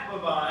in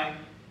Napavine,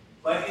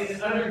 but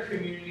in other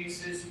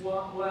communities as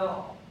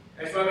well.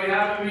 That's why we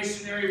have a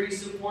missionary we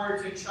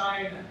support to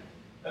China,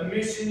 a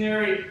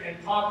missionary in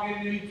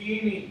Papua New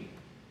Guinea,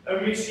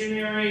 a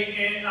missionary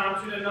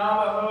to the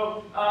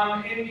Navajo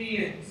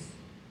Indians.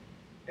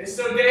 And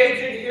so they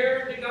could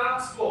hear the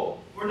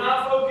gospel. We're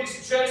not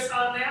focused just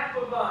on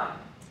Napavine.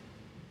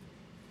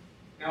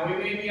 Now we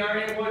maybe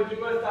aren't able to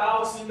do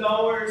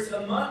 $1,000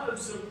 a month of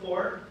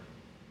support,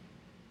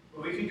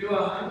 but we can do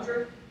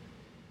 100.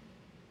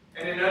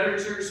 And in other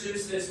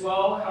churches as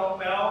well,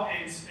 help out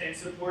and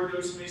support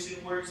those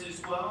mission works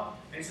as well.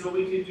 And so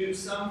we can do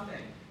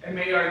something. And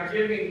may our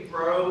giving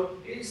grow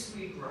as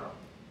we grow.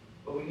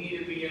 But we need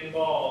to be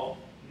involved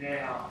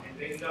now. And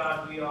thank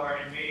God we are.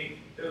 And may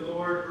the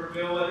Lord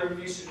reveal other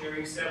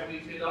missionaries that we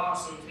could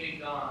also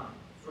take on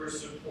for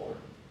support.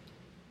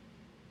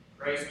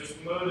 Christ was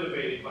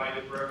motivated by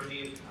the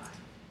brevity of time.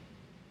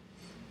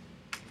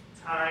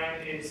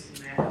 Time is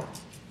now.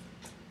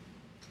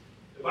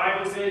 The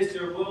Bible says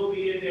there will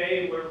be a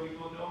day where we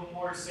will no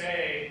more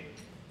say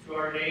to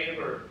our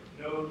neighbor,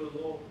 know the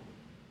Lord.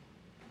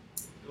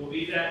 There will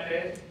be that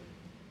day.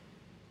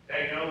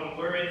 That when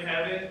we're in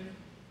heaven,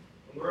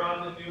 when we're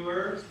on the new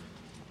earth,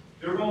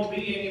 there won't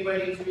be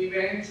anybody to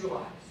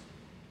evangelize.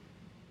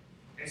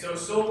 And so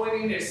soul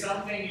winning is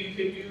something you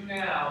can do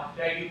now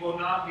that you will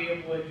not be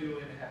able to do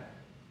in heaven.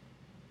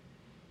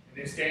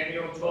 And as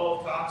Daniel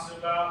 12 talks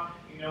about,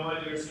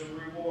 there's a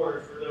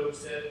reward for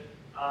those that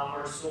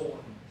are soul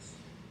winners.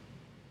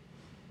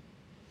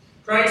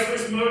 Christ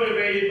was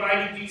motivated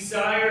by the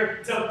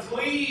desire to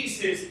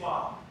please his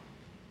Father.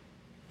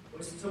 It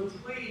was to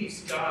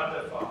please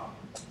God the Father.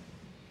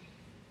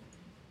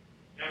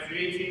 After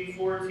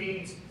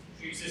 18:14,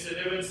 Jesus said,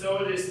 even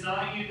so it is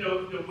not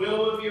the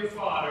will of your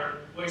Father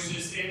which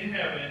is in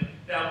heaven,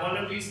 that one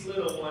of these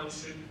little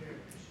ones should perish.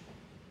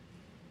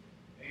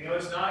 And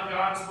it's not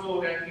God's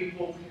will that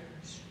people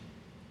perish.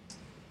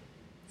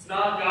 It's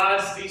not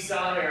God's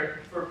desire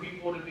for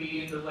people to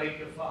be in the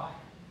lake of fire.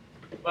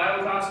 The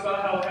Bible talks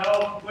about how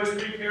hell was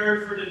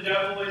prepared for the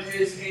devil and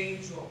his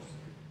angels.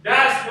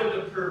 That's what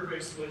the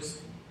purpose was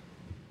for.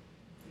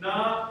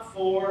 Not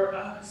for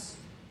us.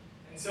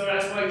 And so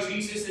that's why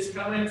Jesus is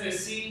coming to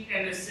seek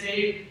and to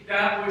save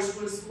that which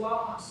was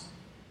lost.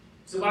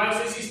 So the Bible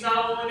says he's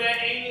not willing that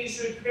any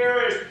should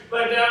perish,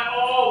 but that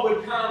all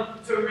would come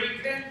to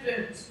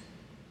repentance.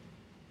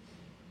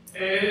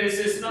 And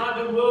it's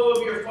not the will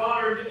of your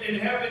Father in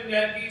heaven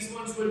that these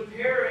ones would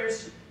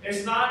perish.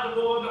 It's not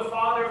the will of the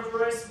Father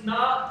for us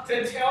not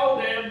to tell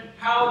them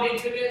how they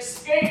could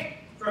escape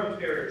from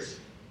perishing.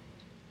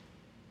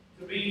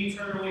 To be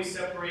eternally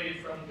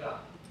separated from God.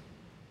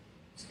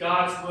 It's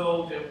God's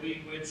will that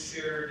we would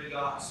share the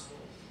gospel.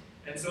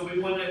 And so we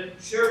want to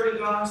share the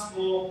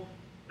gospel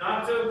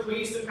not to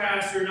please the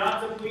pastor,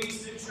 not to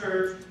please the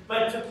church,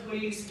 but to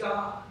please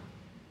God.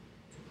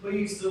 To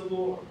please the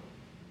Lord.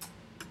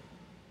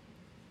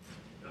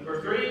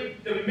 Number 3,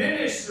 the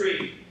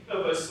ministry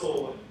of a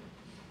soul winner.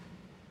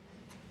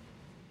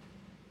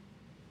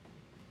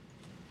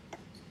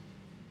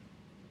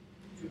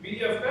 To be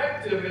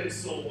effective in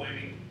soul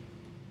winning,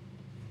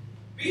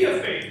 be a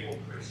faithful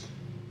Christian.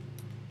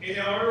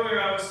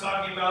 Earlier I was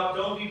talking about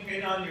don't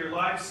depend on your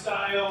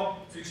lifestyle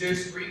to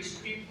just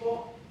reach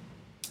people.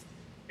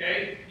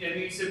 Okay? It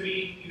needs to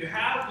be, you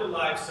have the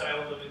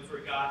lifestyle living for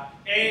God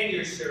and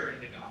you're sharing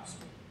the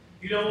gospel.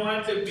 You don't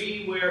want it to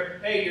be where,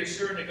 hey, you're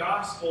sharing the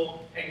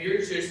gospel and you're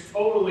just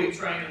totally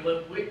trying to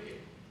live wicked.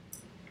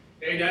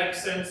 Okay, that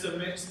sends a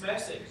mixed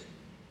message.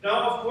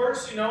 Now, of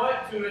course, you know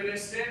what? To an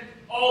extent,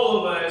 all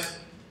of us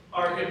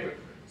are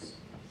hypocrites.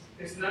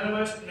 Because none of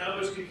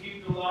us can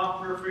keep the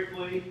law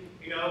perfectly.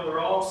 We're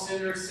all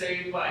sinners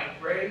saved by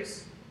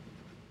grace.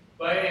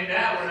 But in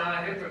that, we're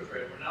not a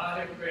hypocrite. We're not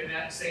a hypocrite in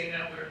that saying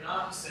that we're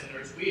not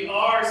sinners. We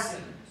are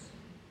sinners.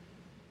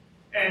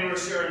 And we're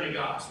sharing the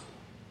gospel.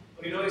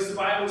 But as the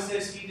Bible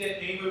says, he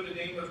that nameth the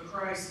name of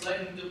Christ,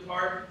 let him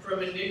depart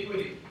from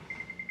iniquity.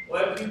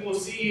 What people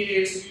see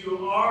is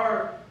you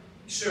are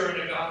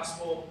sharing the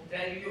gospel,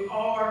 that you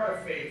are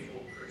a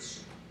faithful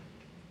Christian.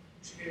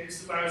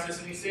 The Bible says,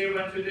 and he saith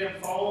unto them,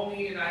 follow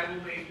me, and I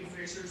will make you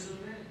fishers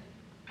of men.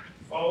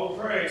 Follow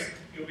Christ,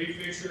 you'll be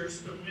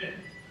fishers of men.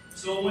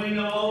 Soul winning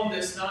alone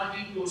does not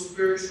equal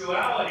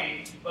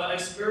spirituality, but a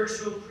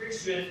spiritual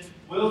Christian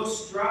will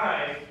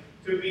strive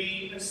to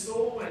be a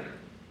soul winner.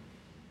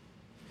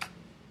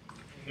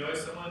 You know,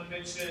 as someone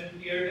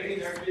mentioned the other day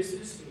in our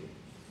business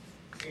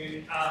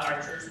meeting, in our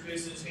church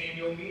business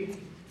annual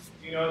meeting,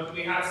 you know,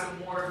 we have some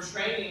more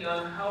training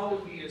on how to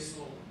be a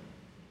soul winner.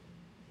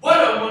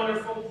 What a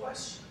wonderful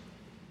question.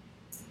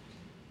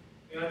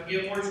 You know, to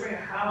get more training.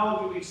 How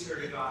do we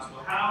share the gospel?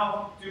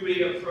 How do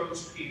we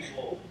approach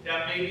people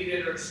that maybe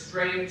that are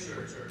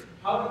strangers? Or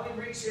how do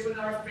we reach even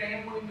our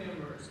family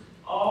members?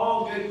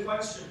 All good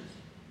questions.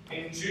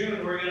 In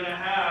June, we're going to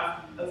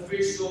have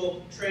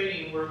official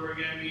training where we're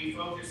going to be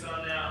focused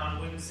on that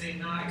on Wednesday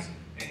nights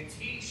and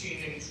teaching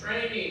and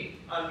training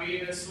on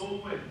being a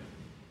soul winner.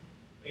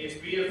 It's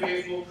be a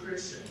faithful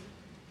Christian.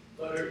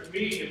 Letter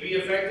B, to be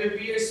effective,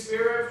 be a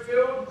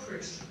spirit-filled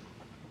Christian.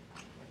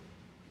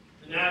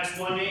 In Acts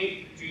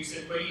 1:8, Jesus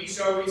said, "But ye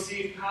shall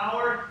receive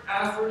power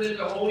after that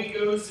the Holy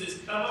Ghost is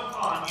come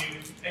upon you,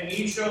 and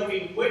ye shall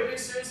be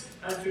witnesses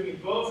unto me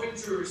both in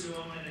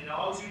Jerusalem and in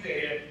all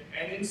Judea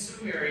and in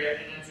Samaria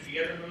and unto the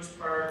uttermost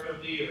part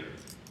of the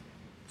earth."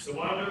 So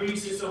one of the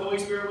reasons the Holy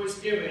Spirit was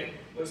given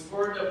was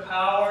for the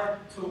power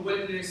to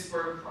witness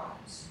for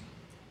Christ.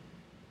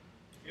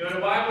 You know,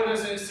 the Bible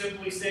doesn't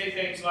simply say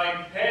things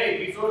like,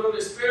 hey, be filled with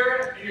the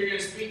Spirit and you're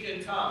going to speak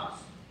in tongues.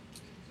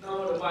 That's not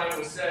what the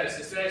Bible says.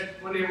 It says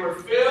when they were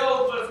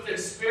filled with the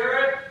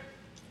Spirit,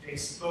 they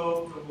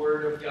spoke the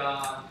word of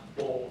God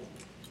boldly.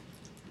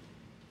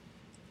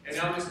 And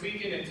now the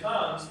speaking in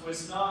tongues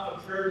was not a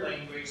prayer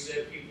language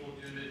that people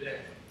do today.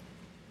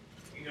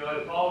 You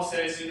know, Paul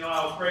says, you know,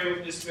 I'll pray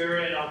with the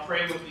Spirit and I'll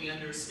pray with the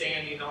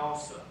understanding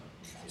also.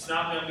 It's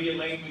not going to be a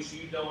language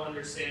you don't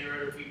understand or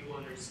other people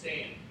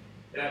understand.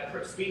 That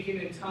speaking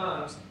in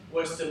tongues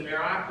was the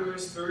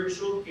miraculous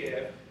spiritual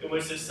gift. It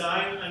was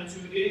assigned unto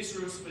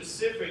Israel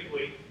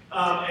specifically,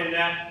 and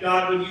that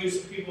God would use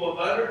people of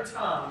other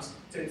tongues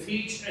to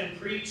teach and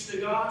preach the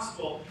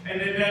gospel, and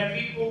then that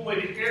people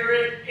would hear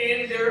it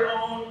in their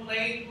own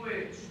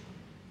language.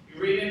 You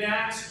read in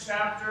Acts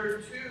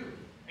chapter 2,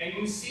 and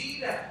you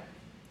see that.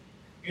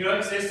 You know,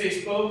 it says they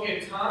spoke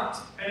in tongues,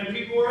 and the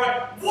people were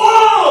like,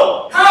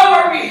 whoa! How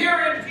are we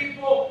hearing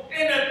people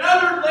in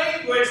another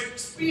language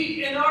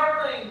speak in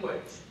our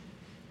language?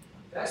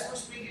 That's what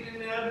speaking in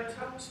the other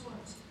tongues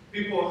was.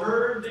 People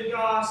heard the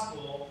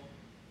gospel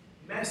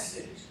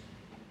message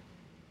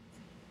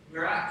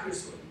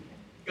miraculously.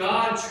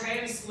 God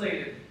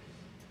translated it.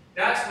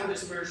 That's what the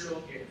spiritual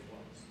gift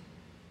was.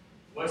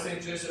 It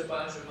wasn't just a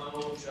bunch of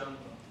mumbo jumbo.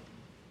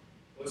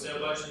 It wasn't a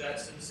bunch of that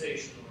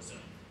sensationalism.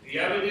 The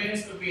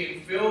evidence of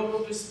being filled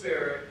with the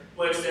Spirit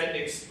was that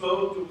they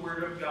spoke the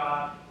Word of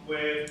God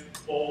with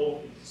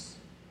boldness.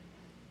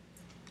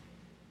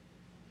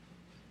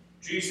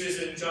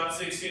 Jesus in John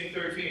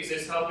 16:13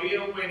 says,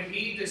 "Howbeit when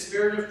He, the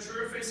Spirit of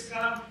truth, is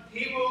come,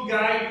 He will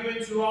guide you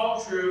into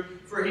all truth,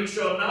 for He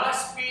shall not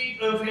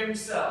speak of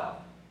Himself."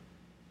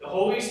 The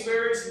Holy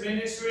Spirit's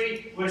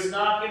ministry was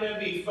not going to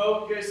be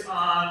focused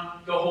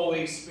on the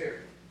Holy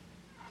Spirit.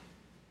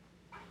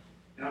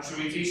 Now, should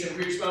we teach and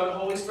preach about the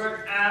Holy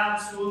Spirit?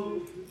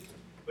 Absolutely.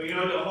 But you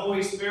know, the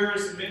Holy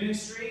Spirit's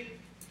ministry,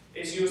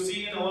 as you'll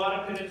see in a lot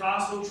of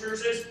Pentecostal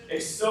churches,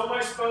 is so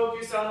much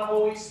focused on the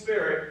Holy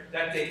Spirit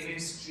that they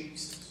miss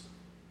Jesus.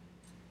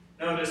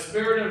 Now, the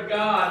Spirit of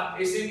God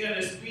isn't going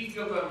to speak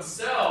of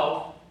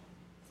Himself,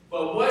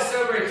 but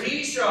whatsoever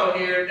He shall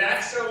hear,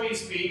 that shall He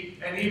speak,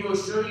 and He will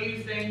show you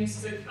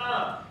things to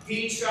come.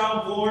 He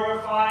shall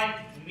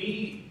glorify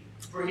me,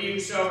 for He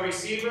shall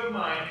receive of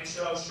mine and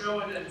shall show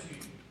it unto you.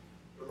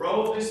 The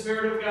role of the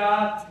Spirit of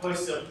God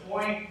was to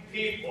point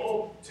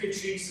people to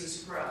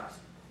Jesus Christ.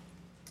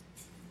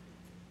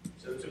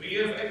 So to be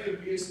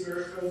effective, be a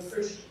Spirit-filled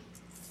Christian.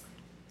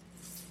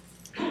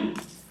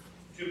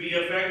 To be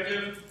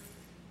effective,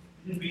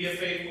 be a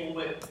faithful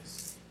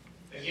witness.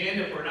 Again,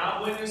 if we're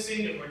not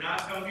witnessing, if we're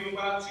not telling people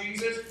about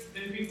Jesus,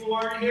 then people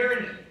aren't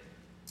hearing it.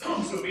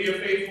 So be a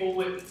faithful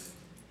witness.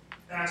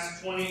 Acts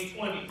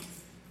 20:20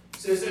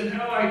 says, "And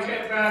how I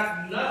kept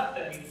back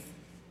nothing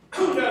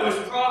that was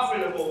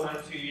profitable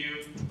unto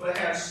you, but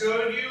have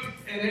showed you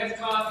and have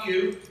taught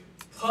you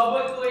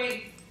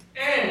publicly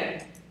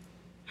and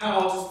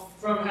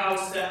from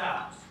house to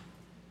house."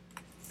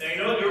 Now, you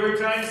know, there were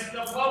times in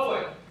the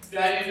public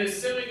that in the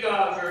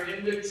synagogue or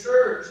in the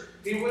church,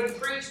 he would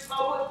preach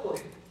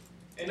publicly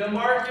in the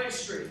market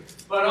street,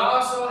 but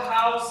also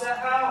house to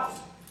house,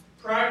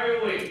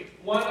 privately,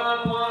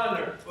 one-on-one,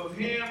 or with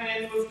him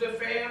and with the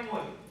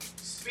family,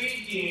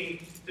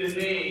 speaking the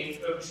name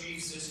of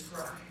Jesus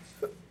Christ.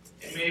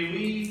 And may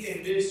we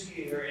in this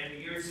year and the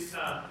years to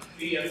come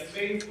be a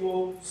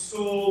faithful,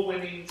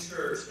 soul-winning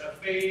church, a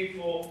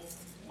faithful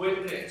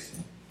witness.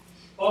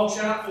 Paul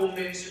Chappell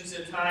mentions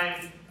a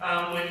time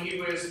when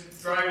he was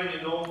driving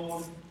an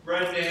old,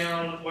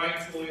 run-down white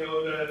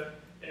Toyota,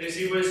 and as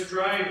he was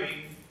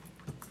driving,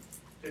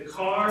 the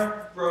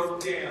car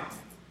broke down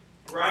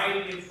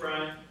right in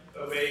front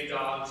of a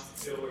Dodge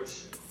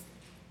dealership.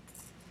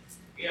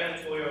 He had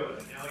a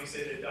Toyota. Now he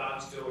said a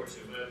Dodge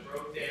Dorsey, but it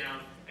broke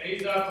down. And he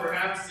thought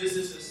perhaps this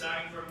is a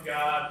sign from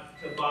God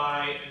to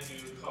buy a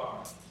new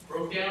car.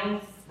 Broke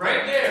down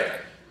right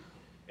there.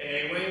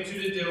 And he went to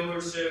the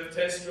dealership,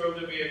 test drove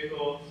the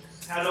vehicle,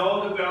 had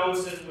all the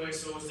bells and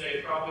whistles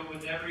they probably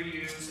would never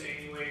use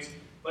anyways,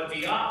 but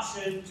the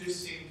option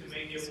just seemed to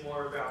make it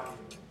more valuable.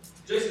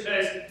 Just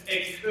as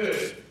it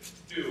could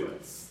do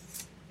it.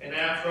 And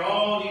after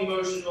all the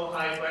emotional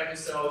hype by the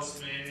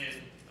salesman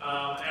and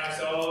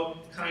asked all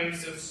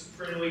kinds of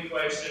friendly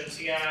questions,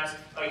 he asked,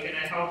 can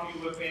I help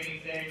you with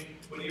anything?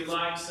 Would you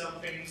like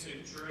something to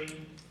drink?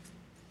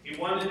 He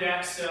wanted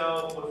that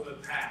sell with a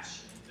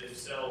passion, the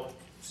salesman.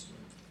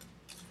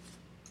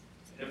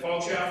 And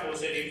Paul Chappell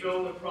said he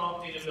felt the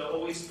prompting of the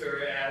Holy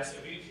Spirit as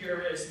if he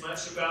cared as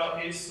much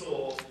about his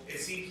soul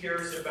as he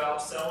cares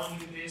about selling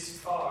you this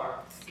car,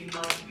 he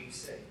might be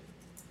saved.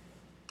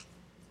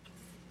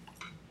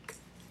 He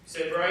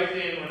said right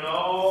then, when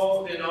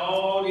all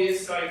the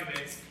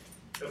excitement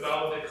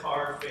about the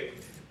car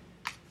faded,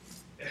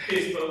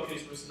 his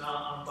focus was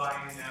not on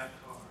buying that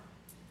car.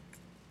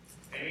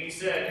 And he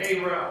said, hey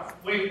Ralph,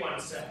 wait 1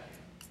 second.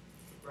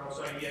 Ralph's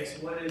like,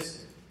 yes, what is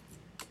it?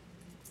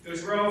 He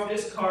goes, Ralph,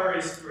 this car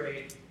is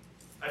great.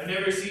 I've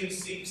never seen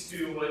seats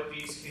do what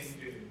these can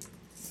do.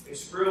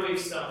 It's really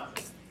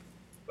something.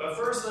 But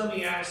first, let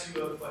me ask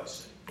you a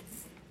question.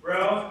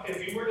 Ralph,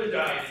 if you were to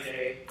die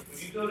today, would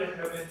you go to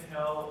heaven,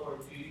 hell, or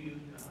do you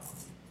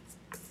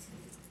know?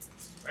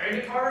 Right in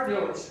the car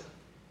dealership.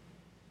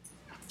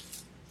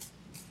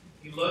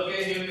 You look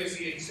at him as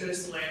he had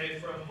just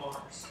landed from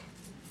Mars.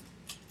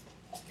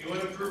 He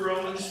went through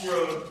Romans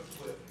Road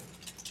with him.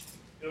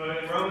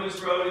 In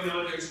Romans Road,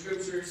 there's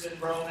scriptures in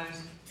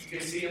Romans. You can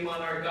see them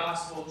on our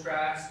gospel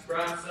tracts.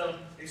 Grab some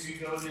as you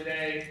go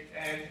today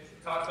and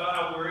talk about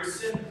how we're a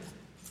sinner.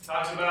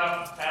 Talks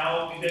about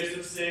how because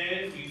of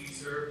sin we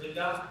deserve to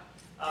die.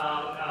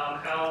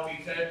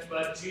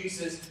 But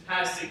Jesus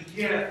has the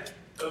gift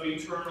of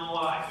eternal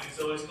life. And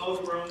so it's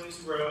called Romans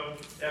Road,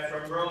 that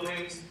from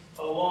Romans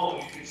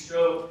alone you can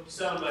show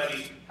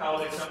somebody how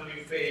to come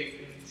to faith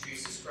in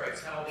Jesus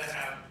Christ, how to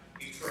have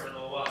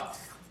eternal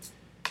life.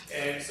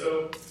 And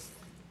so,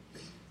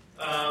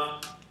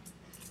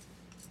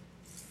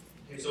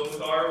 his old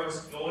car was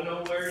going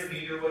nowhere, and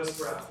neither was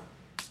Ralph.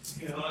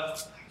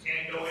 I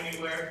can't go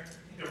anywhere.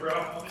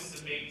 Ralph wants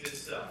to make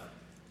this up.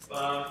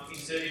 He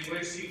said he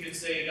wished he could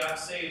say he got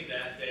saved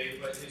that day,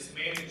 but his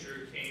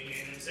manager came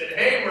in and said,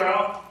 hey,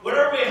 Ralph, what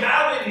are we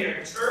having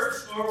here,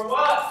 church or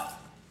what?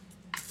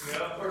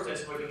 Of course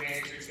that's what the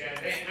manager's got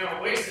to think.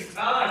 No, wasting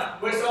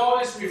time. What's all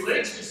this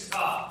religious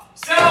stuff?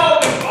 Sell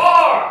the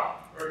car!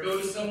 Or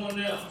go to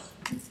someone else.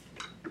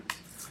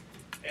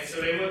 And so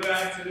they went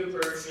back to the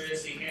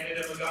purchase. He handed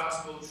him a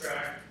gospel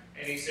tract,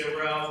 and he said,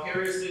 Ralph,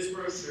 here is this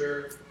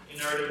brochure,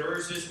 and are the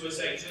verses which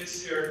I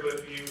just shared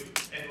with you,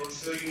 and will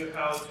show you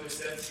how to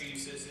accept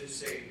Jesus as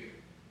Savior.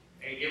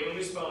 And he gave him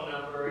his phone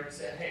number and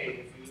said,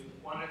 hey, if you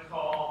want to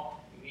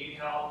call, you need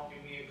help,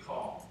 give me a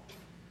call.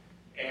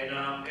 And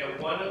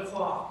at 1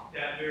 o'clock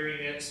that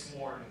very next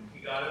morning,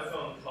 he got a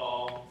phone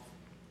call,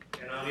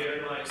 and on the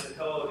other line said,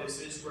 hello,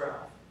 this is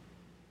Ralph.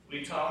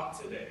 We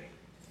talked today.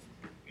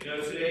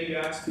 Today you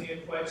asked me a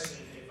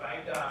question. If I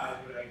die,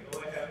 would I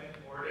go to heaven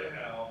or to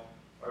hell,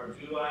 or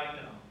do I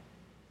know?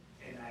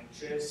 And I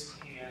just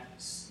can't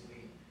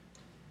sleep.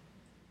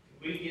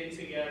 Can we get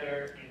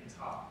together and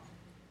talk?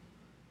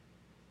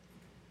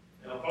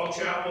 Now, Paul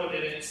Chappell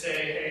didn't say,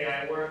 hey,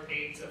 I work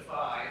 8 to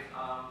 5,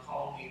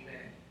 call me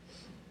then.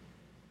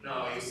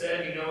 No, he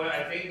said, you know what,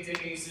 I think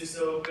Denny's is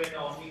open,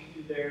 I'll meet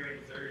you there in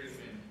 30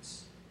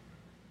 minutes.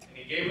 And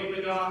he gave him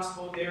the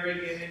gospel there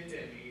again at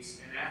Denny's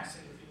and asked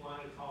him if he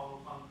wanted to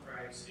call upon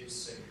Christ his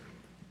Savior.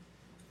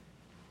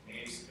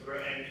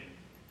 And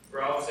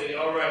Ralph said,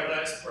 all right,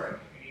 let's pray.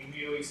 And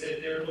he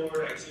said, dear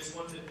Lord, I just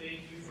want to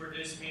thank you for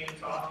this man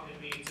talking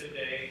to me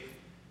today.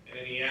 And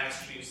then he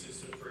asked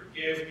Jesus to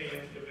forgive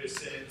him of his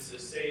sins, to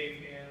save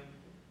him.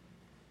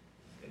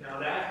 And now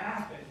that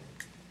happened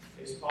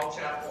as Paul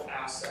Chappell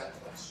asked that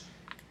question.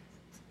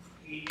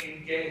 He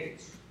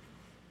engaged.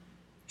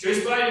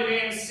 Just by the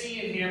man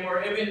seeing him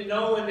or even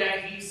knowing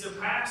that he's a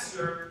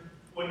pastor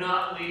would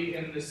not lead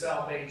him to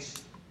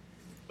salvation.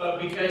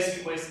 But because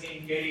he was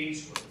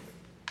engaged with him,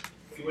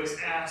 he was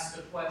asked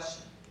a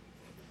question.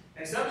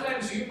 And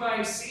sometimes you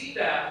might see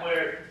that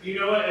where, if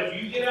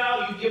you get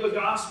out, you give a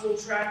gospel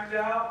tract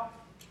out,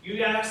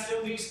 you ask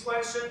them these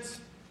questions,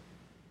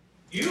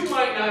 you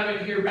might not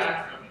even hear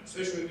back from them,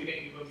 especially if you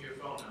didn't give them your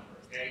phone number,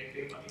 okay?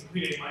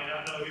 They might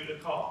not know who to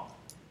call.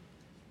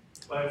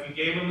 But if you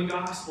gave them the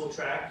gospel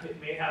tract,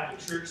 it may have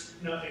the church,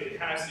 it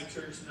has the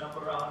church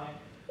number on it.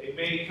 They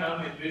may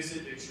come and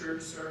visit the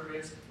church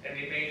service, and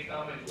they may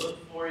come and look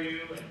for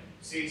you and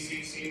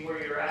see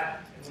where you're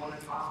at and want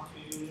to talk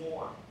to you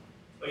more.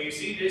 But you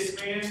see, this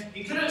man,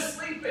 he couldn't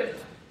sleep at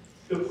night.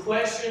 The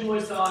question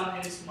was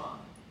on his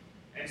mind.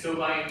 And so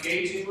by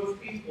engaging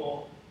with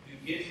people, you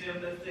get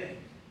them to think.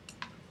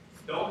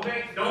 Don't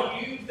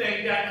you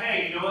think that,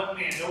 hey, you know what,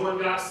 man, no one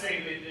got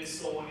saved in this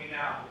soul winning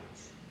outreach.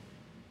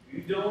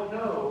 You don't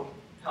know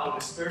how the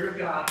Spirit of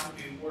God could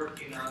be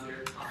working on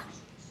their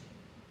conscience.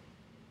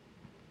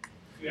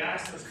 You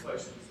ask those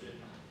questions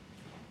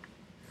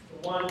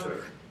to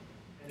wonder,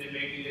 and then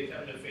maybe they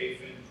come to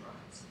faith in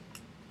Christ.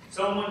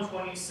 Psalm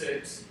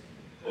 126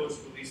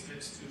 quotes with these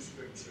next two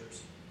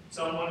scriptures.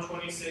 Psalm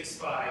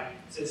 126:5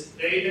 says,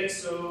 "They that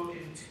sow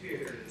in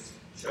tears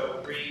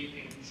shall reap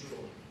in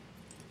joy.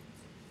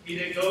 He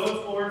that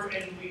goeth forth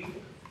and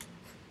weepeth,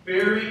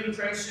 bearing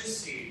precious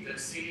seed," the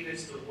seed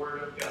is the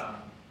word of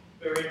God,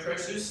 "bearing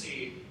precious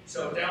seed,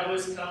 shall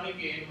doubtless come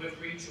again with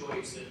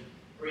rejoicing,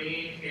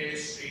 bringing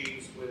his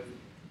sheaves with him."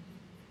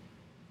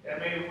 And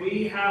may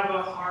we have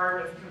a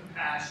heart of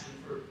compassion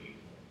for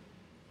people.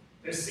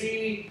 To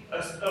see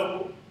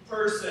a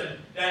person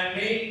that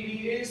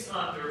maybe is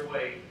on their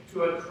way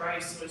to a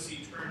Christless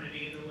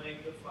eternity in the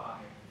lake of fire.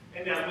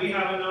 And that we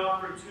have an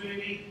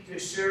opportunity to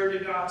share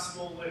the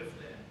gospel with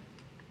them.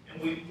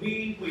 And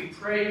we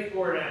pray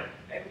for them.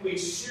 And we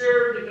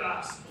share the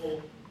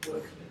gospel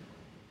with them.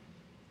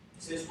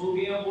 It says we'll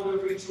be able to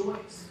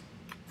rejoice.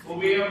 We'll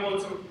be able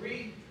to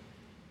reap.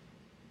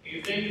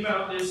 You think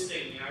about this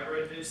thing, I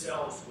read this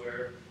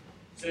elsewhere.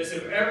 It says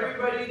if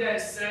everybody that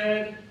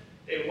said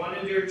they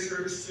wanted their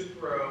church to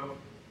grow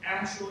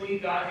actually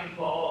got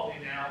involved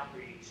in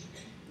outreach,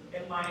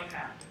 it might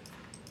happen.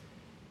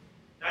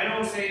 I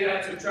don't say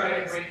that to try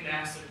to bring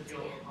massive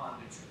guilt upon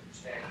the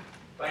church. Hey,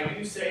 but I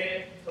do say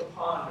it to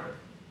ponder,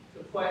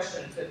 to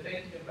question, to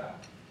think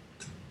about.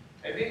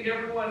 I think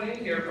everyone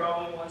in here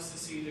probably wants to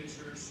see the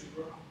church to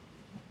grow.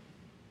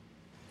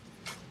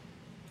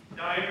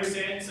 Now I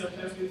understand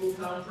sometimes people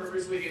come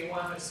purposely and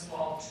want a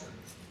small church.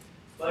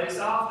 But as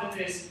often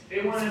as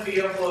they want to be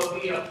able to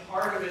be a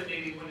part of it,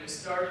 maybe when it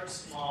starts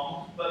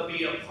small, but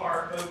be a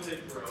part of the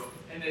growth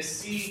and to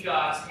see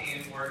God's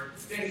hand work,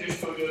 then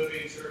just go to a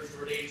big church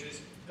where they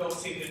just don't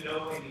seem to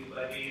know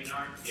anybody and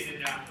aren't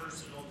getting that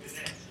personal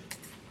connection.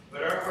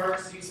 But our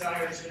heart's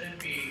desire shouldn't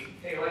be,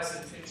 hey, let's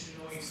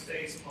intentionally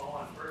stay small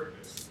on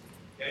purpose.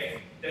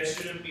 Okay? That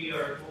shouldn't be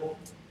our goal.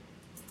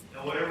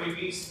 Now, whether we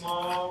be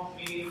small,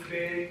 medium,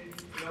 big,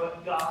 you know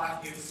what?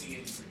 God gives the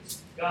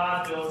increase.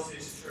 God builds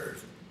His church.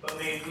 But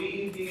may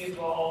we be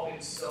involved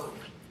in sowing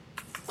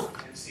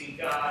and see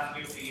God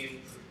give the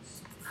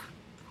increase.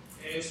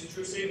 And it's a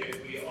true statement.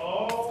 If we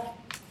all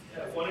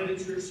wanted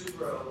the church to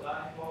grow,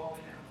 got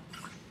involved in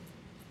outreach,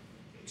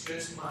 it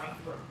just might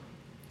grow.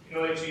 You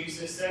know what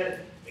Jesus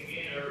said?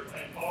 Again,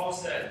 and Paul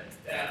said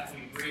that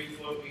we reap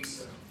what we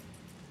sow.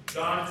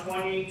 John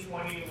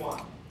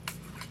 20:21.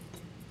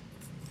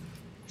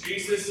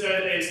 Jesus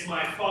said, "As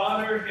my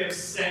Father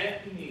has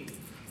sent me,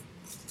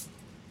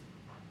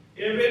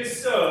 if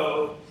it's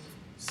so,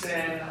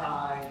 send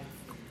I you."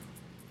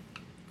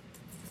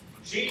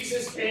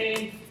 Jesus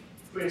came,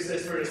 for it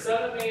says, "For the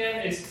Son of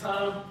Man is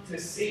come to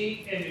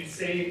seek and to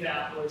save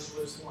that which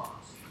was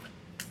lost."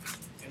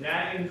 And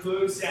that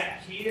includes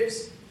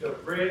Zacchaeus, the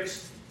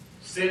rich,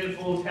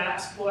 sinful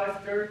tax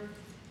collector.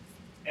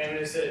 And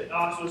as it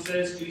also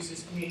says,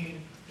 Jesus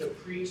came to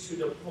preach to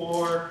the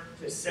poor,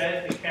 to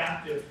set the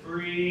captive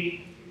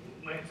free,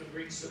 went to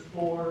reach the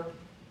poor,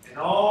 and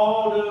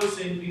all those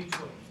in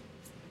between.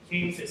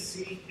 Came to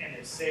seek and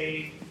to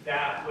save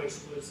that which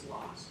was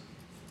lost.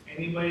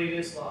 Anybody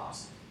that's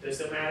lost,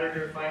 doesn't matter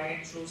their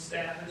financial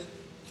status,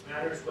 it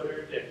matters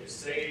whether they're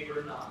saved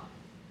or not.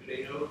 Do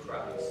they know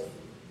Christ?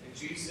 And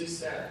Jesus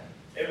said,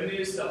 "Even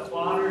as the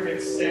Father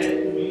has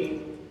sent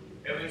me,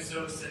 even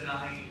so send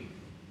I you."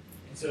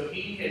 And so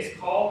He has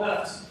called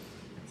us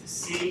to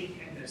seek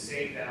and to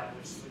save that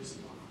which was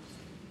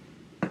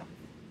lost.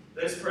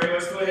 Let's pray.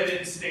 Let's go ahead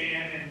and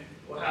stand, and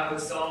we'll have a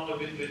song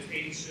of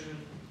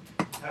invitation.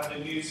 Have the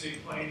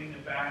music playing in the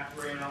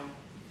background.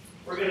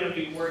 We're going to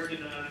be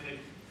working on in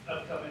the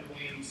upcoming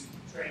weeks,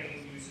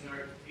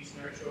 teaching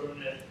our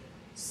children to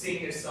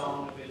sing a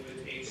song of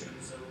invitation.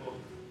 So we'll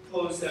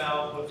close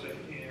out with a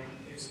hymn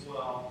as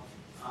well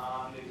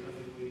in the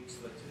coming weeks.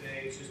 But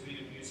today it's just be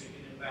the music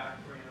in the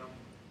background.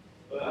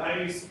 But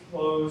eyes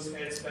closed,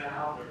 heads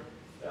bowed, or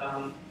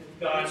if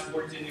God's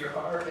worked in your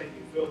heart and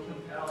you feel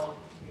compelled,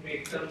 you may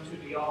come to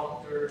the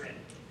altar and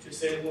just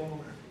say,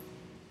 "Lord,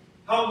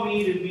 help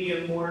me to be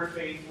a more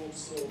faithful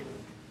soldier.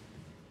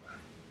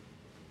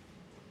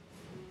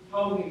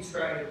 Help me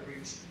try to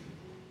reach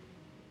people.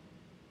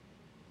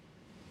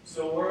 It's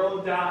a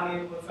world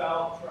dying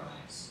without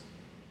Christ.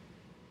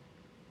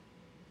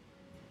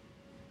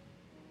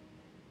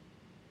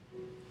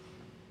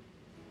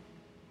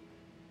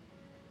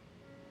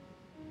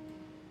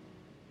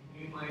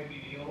 You might be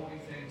the only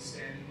thing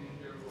standing in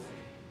their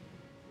way,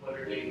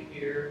 whether they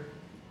hear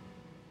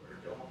or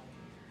don't hear."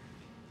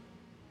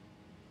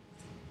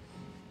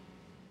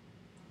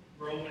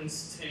 Romans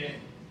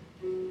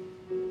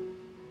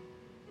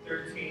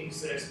 10:13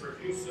 says, "For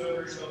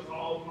whosoever shall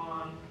call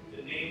upon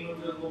the name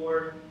of the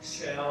Lord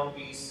shall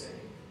be saved."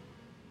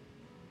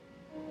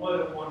 What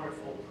a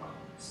wonderful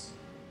promise.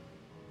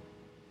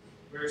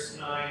 Verse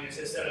 9, it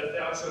says that if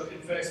thou shalt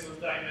confess with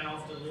thy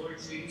mouth the Lord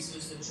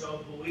Jesus and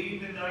shalt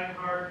believe in thine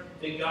heart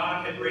that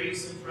God had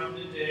raised him from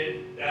the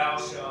dead, thou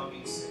shalt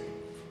be saved.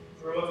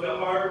 For with the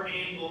heart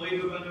man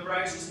believeth unto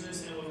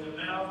righteousness, and with the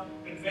mouth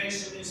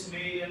confession is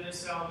made unto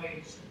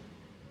salvation.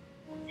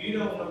 If you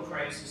don't know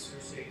Christ as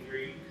your Savior,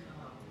 you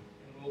come,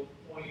 and we'll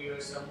point you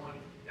to someone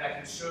that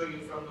can show you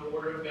from the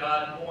Word of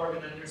God more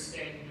of an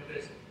understanding of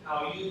this,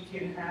 how you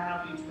can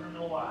have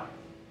eternal life.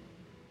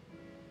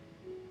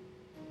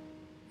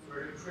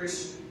 For the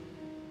Christian,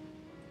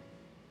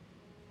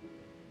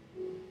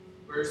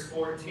 verse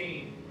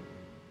 14,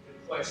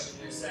 the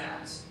question is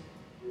asked.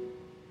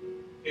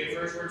 Okay,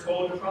 first we're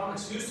told to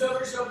promise,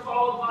 whosoever shall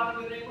call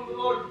upon the name of the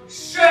Lord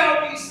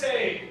shall be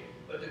saved.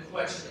 But the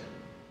question,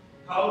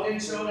 how then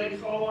shall they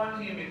call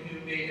on him in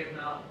whom they have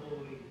not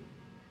believed?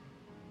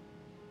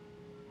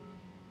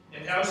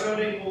 And how shall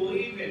they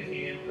believe in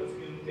him of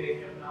whom they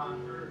have not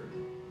heard?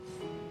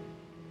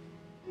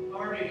 How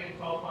are they going to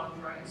call upon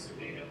Christ if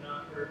they have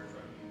not heard from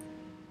him?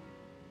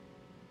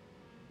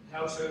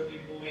 How shall they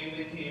believe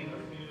in him of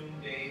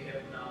whom they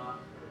have not heard?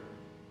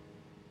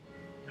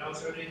 How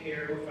shall they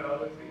hear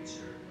without a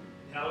preacher?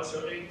 And how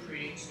shall they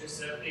preach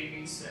except they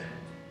be sent?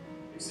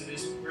 Because it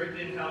is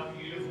written, how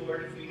beautiful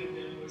are the feet of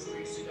them which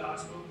preach the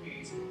gospel of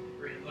peace,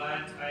 bring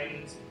glad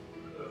tidings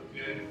of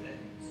good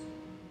things.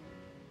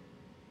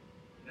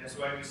 And that's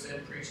why we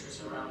send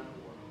preachers around the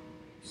world.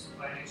 We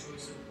financially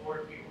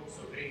support people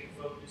so they can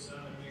focus on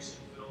a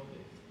mission-filled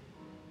day.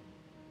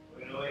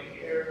 We know it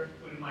here,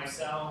 including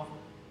myself,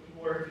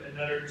 we work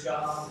another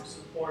job to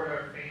support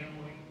our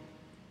family.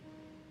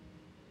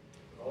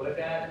 But let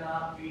that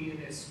not be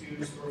an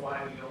excuse for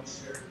why we don't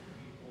share with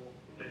people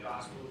the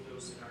gospel with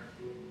those in our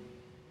community.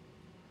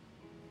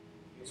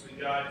 Because we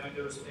got to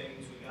do those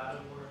things, we got to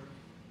work.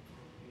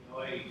 You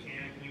know, you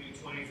can't be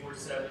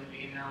 24/7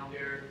 being out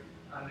there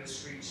on the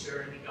street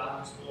sharing the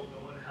gospel,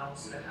 going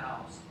house to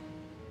house.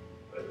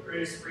 But there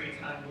is free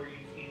time where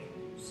you can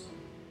do so.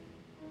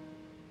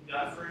 You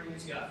got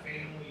friends, you got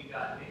family, you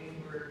got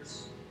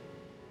neighbors.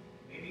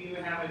 Maybe you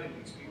have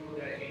enemies, people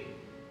that hate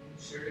you.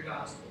 Share the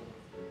gospel with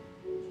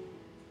them.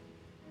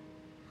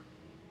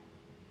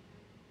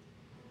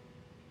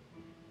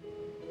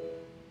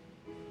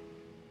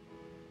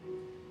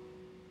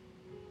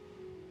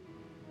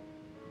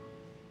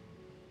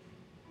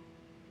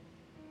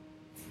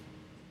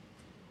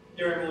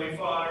 Dear Heavenly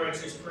Father, I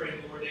just pray,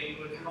 Lord, that you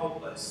would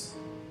help us to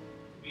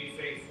be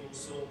faithful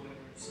soul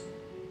winners.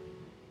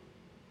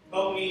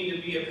 Help me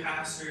to be a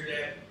pastor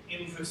that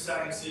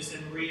emphasizes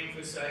and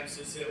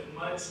re-emphasizes it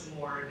much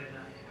more than I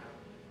have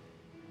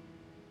been.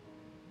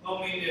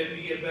 Help me to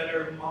be a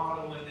better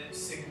model and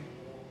example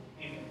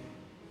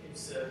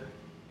as an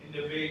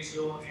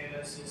individual and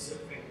us as a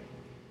family.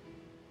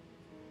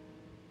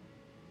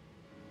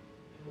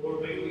 And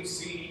Lord, may we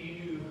see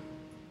you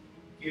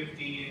give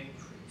the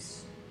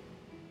increase.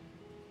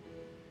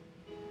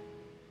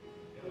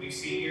 We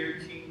see your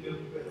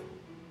kingdom built.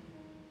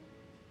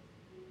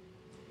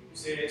 You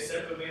say,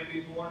 except a man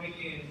be born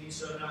again, he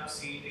shall not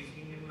see the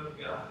kingdom of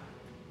God.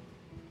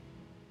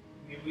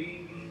 May we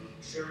be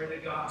sharing the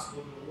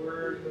gospel, the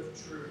word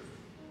of truth,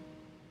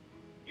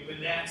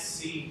 giving that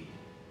seed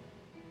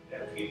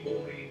that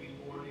people may be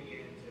born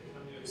again to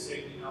come to a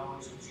saving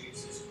knowledge of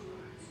Jesus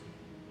Christ.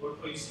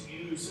 Lord, please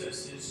use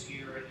us this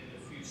year and in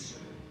the future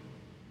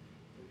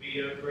to be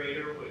a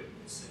greater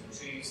witness. In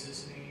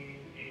Jesus' name,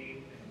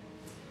 amen.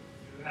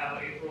 We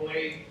have April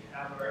 8th,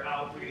 have our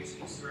outreach,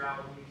 Easter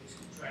outreach.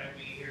 Try to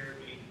be here.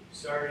 We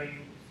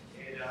starting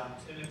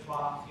at 10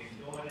 o'clock and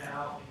going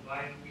out,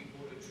 inviting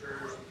people to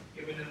church,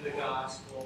 giving them the gospel.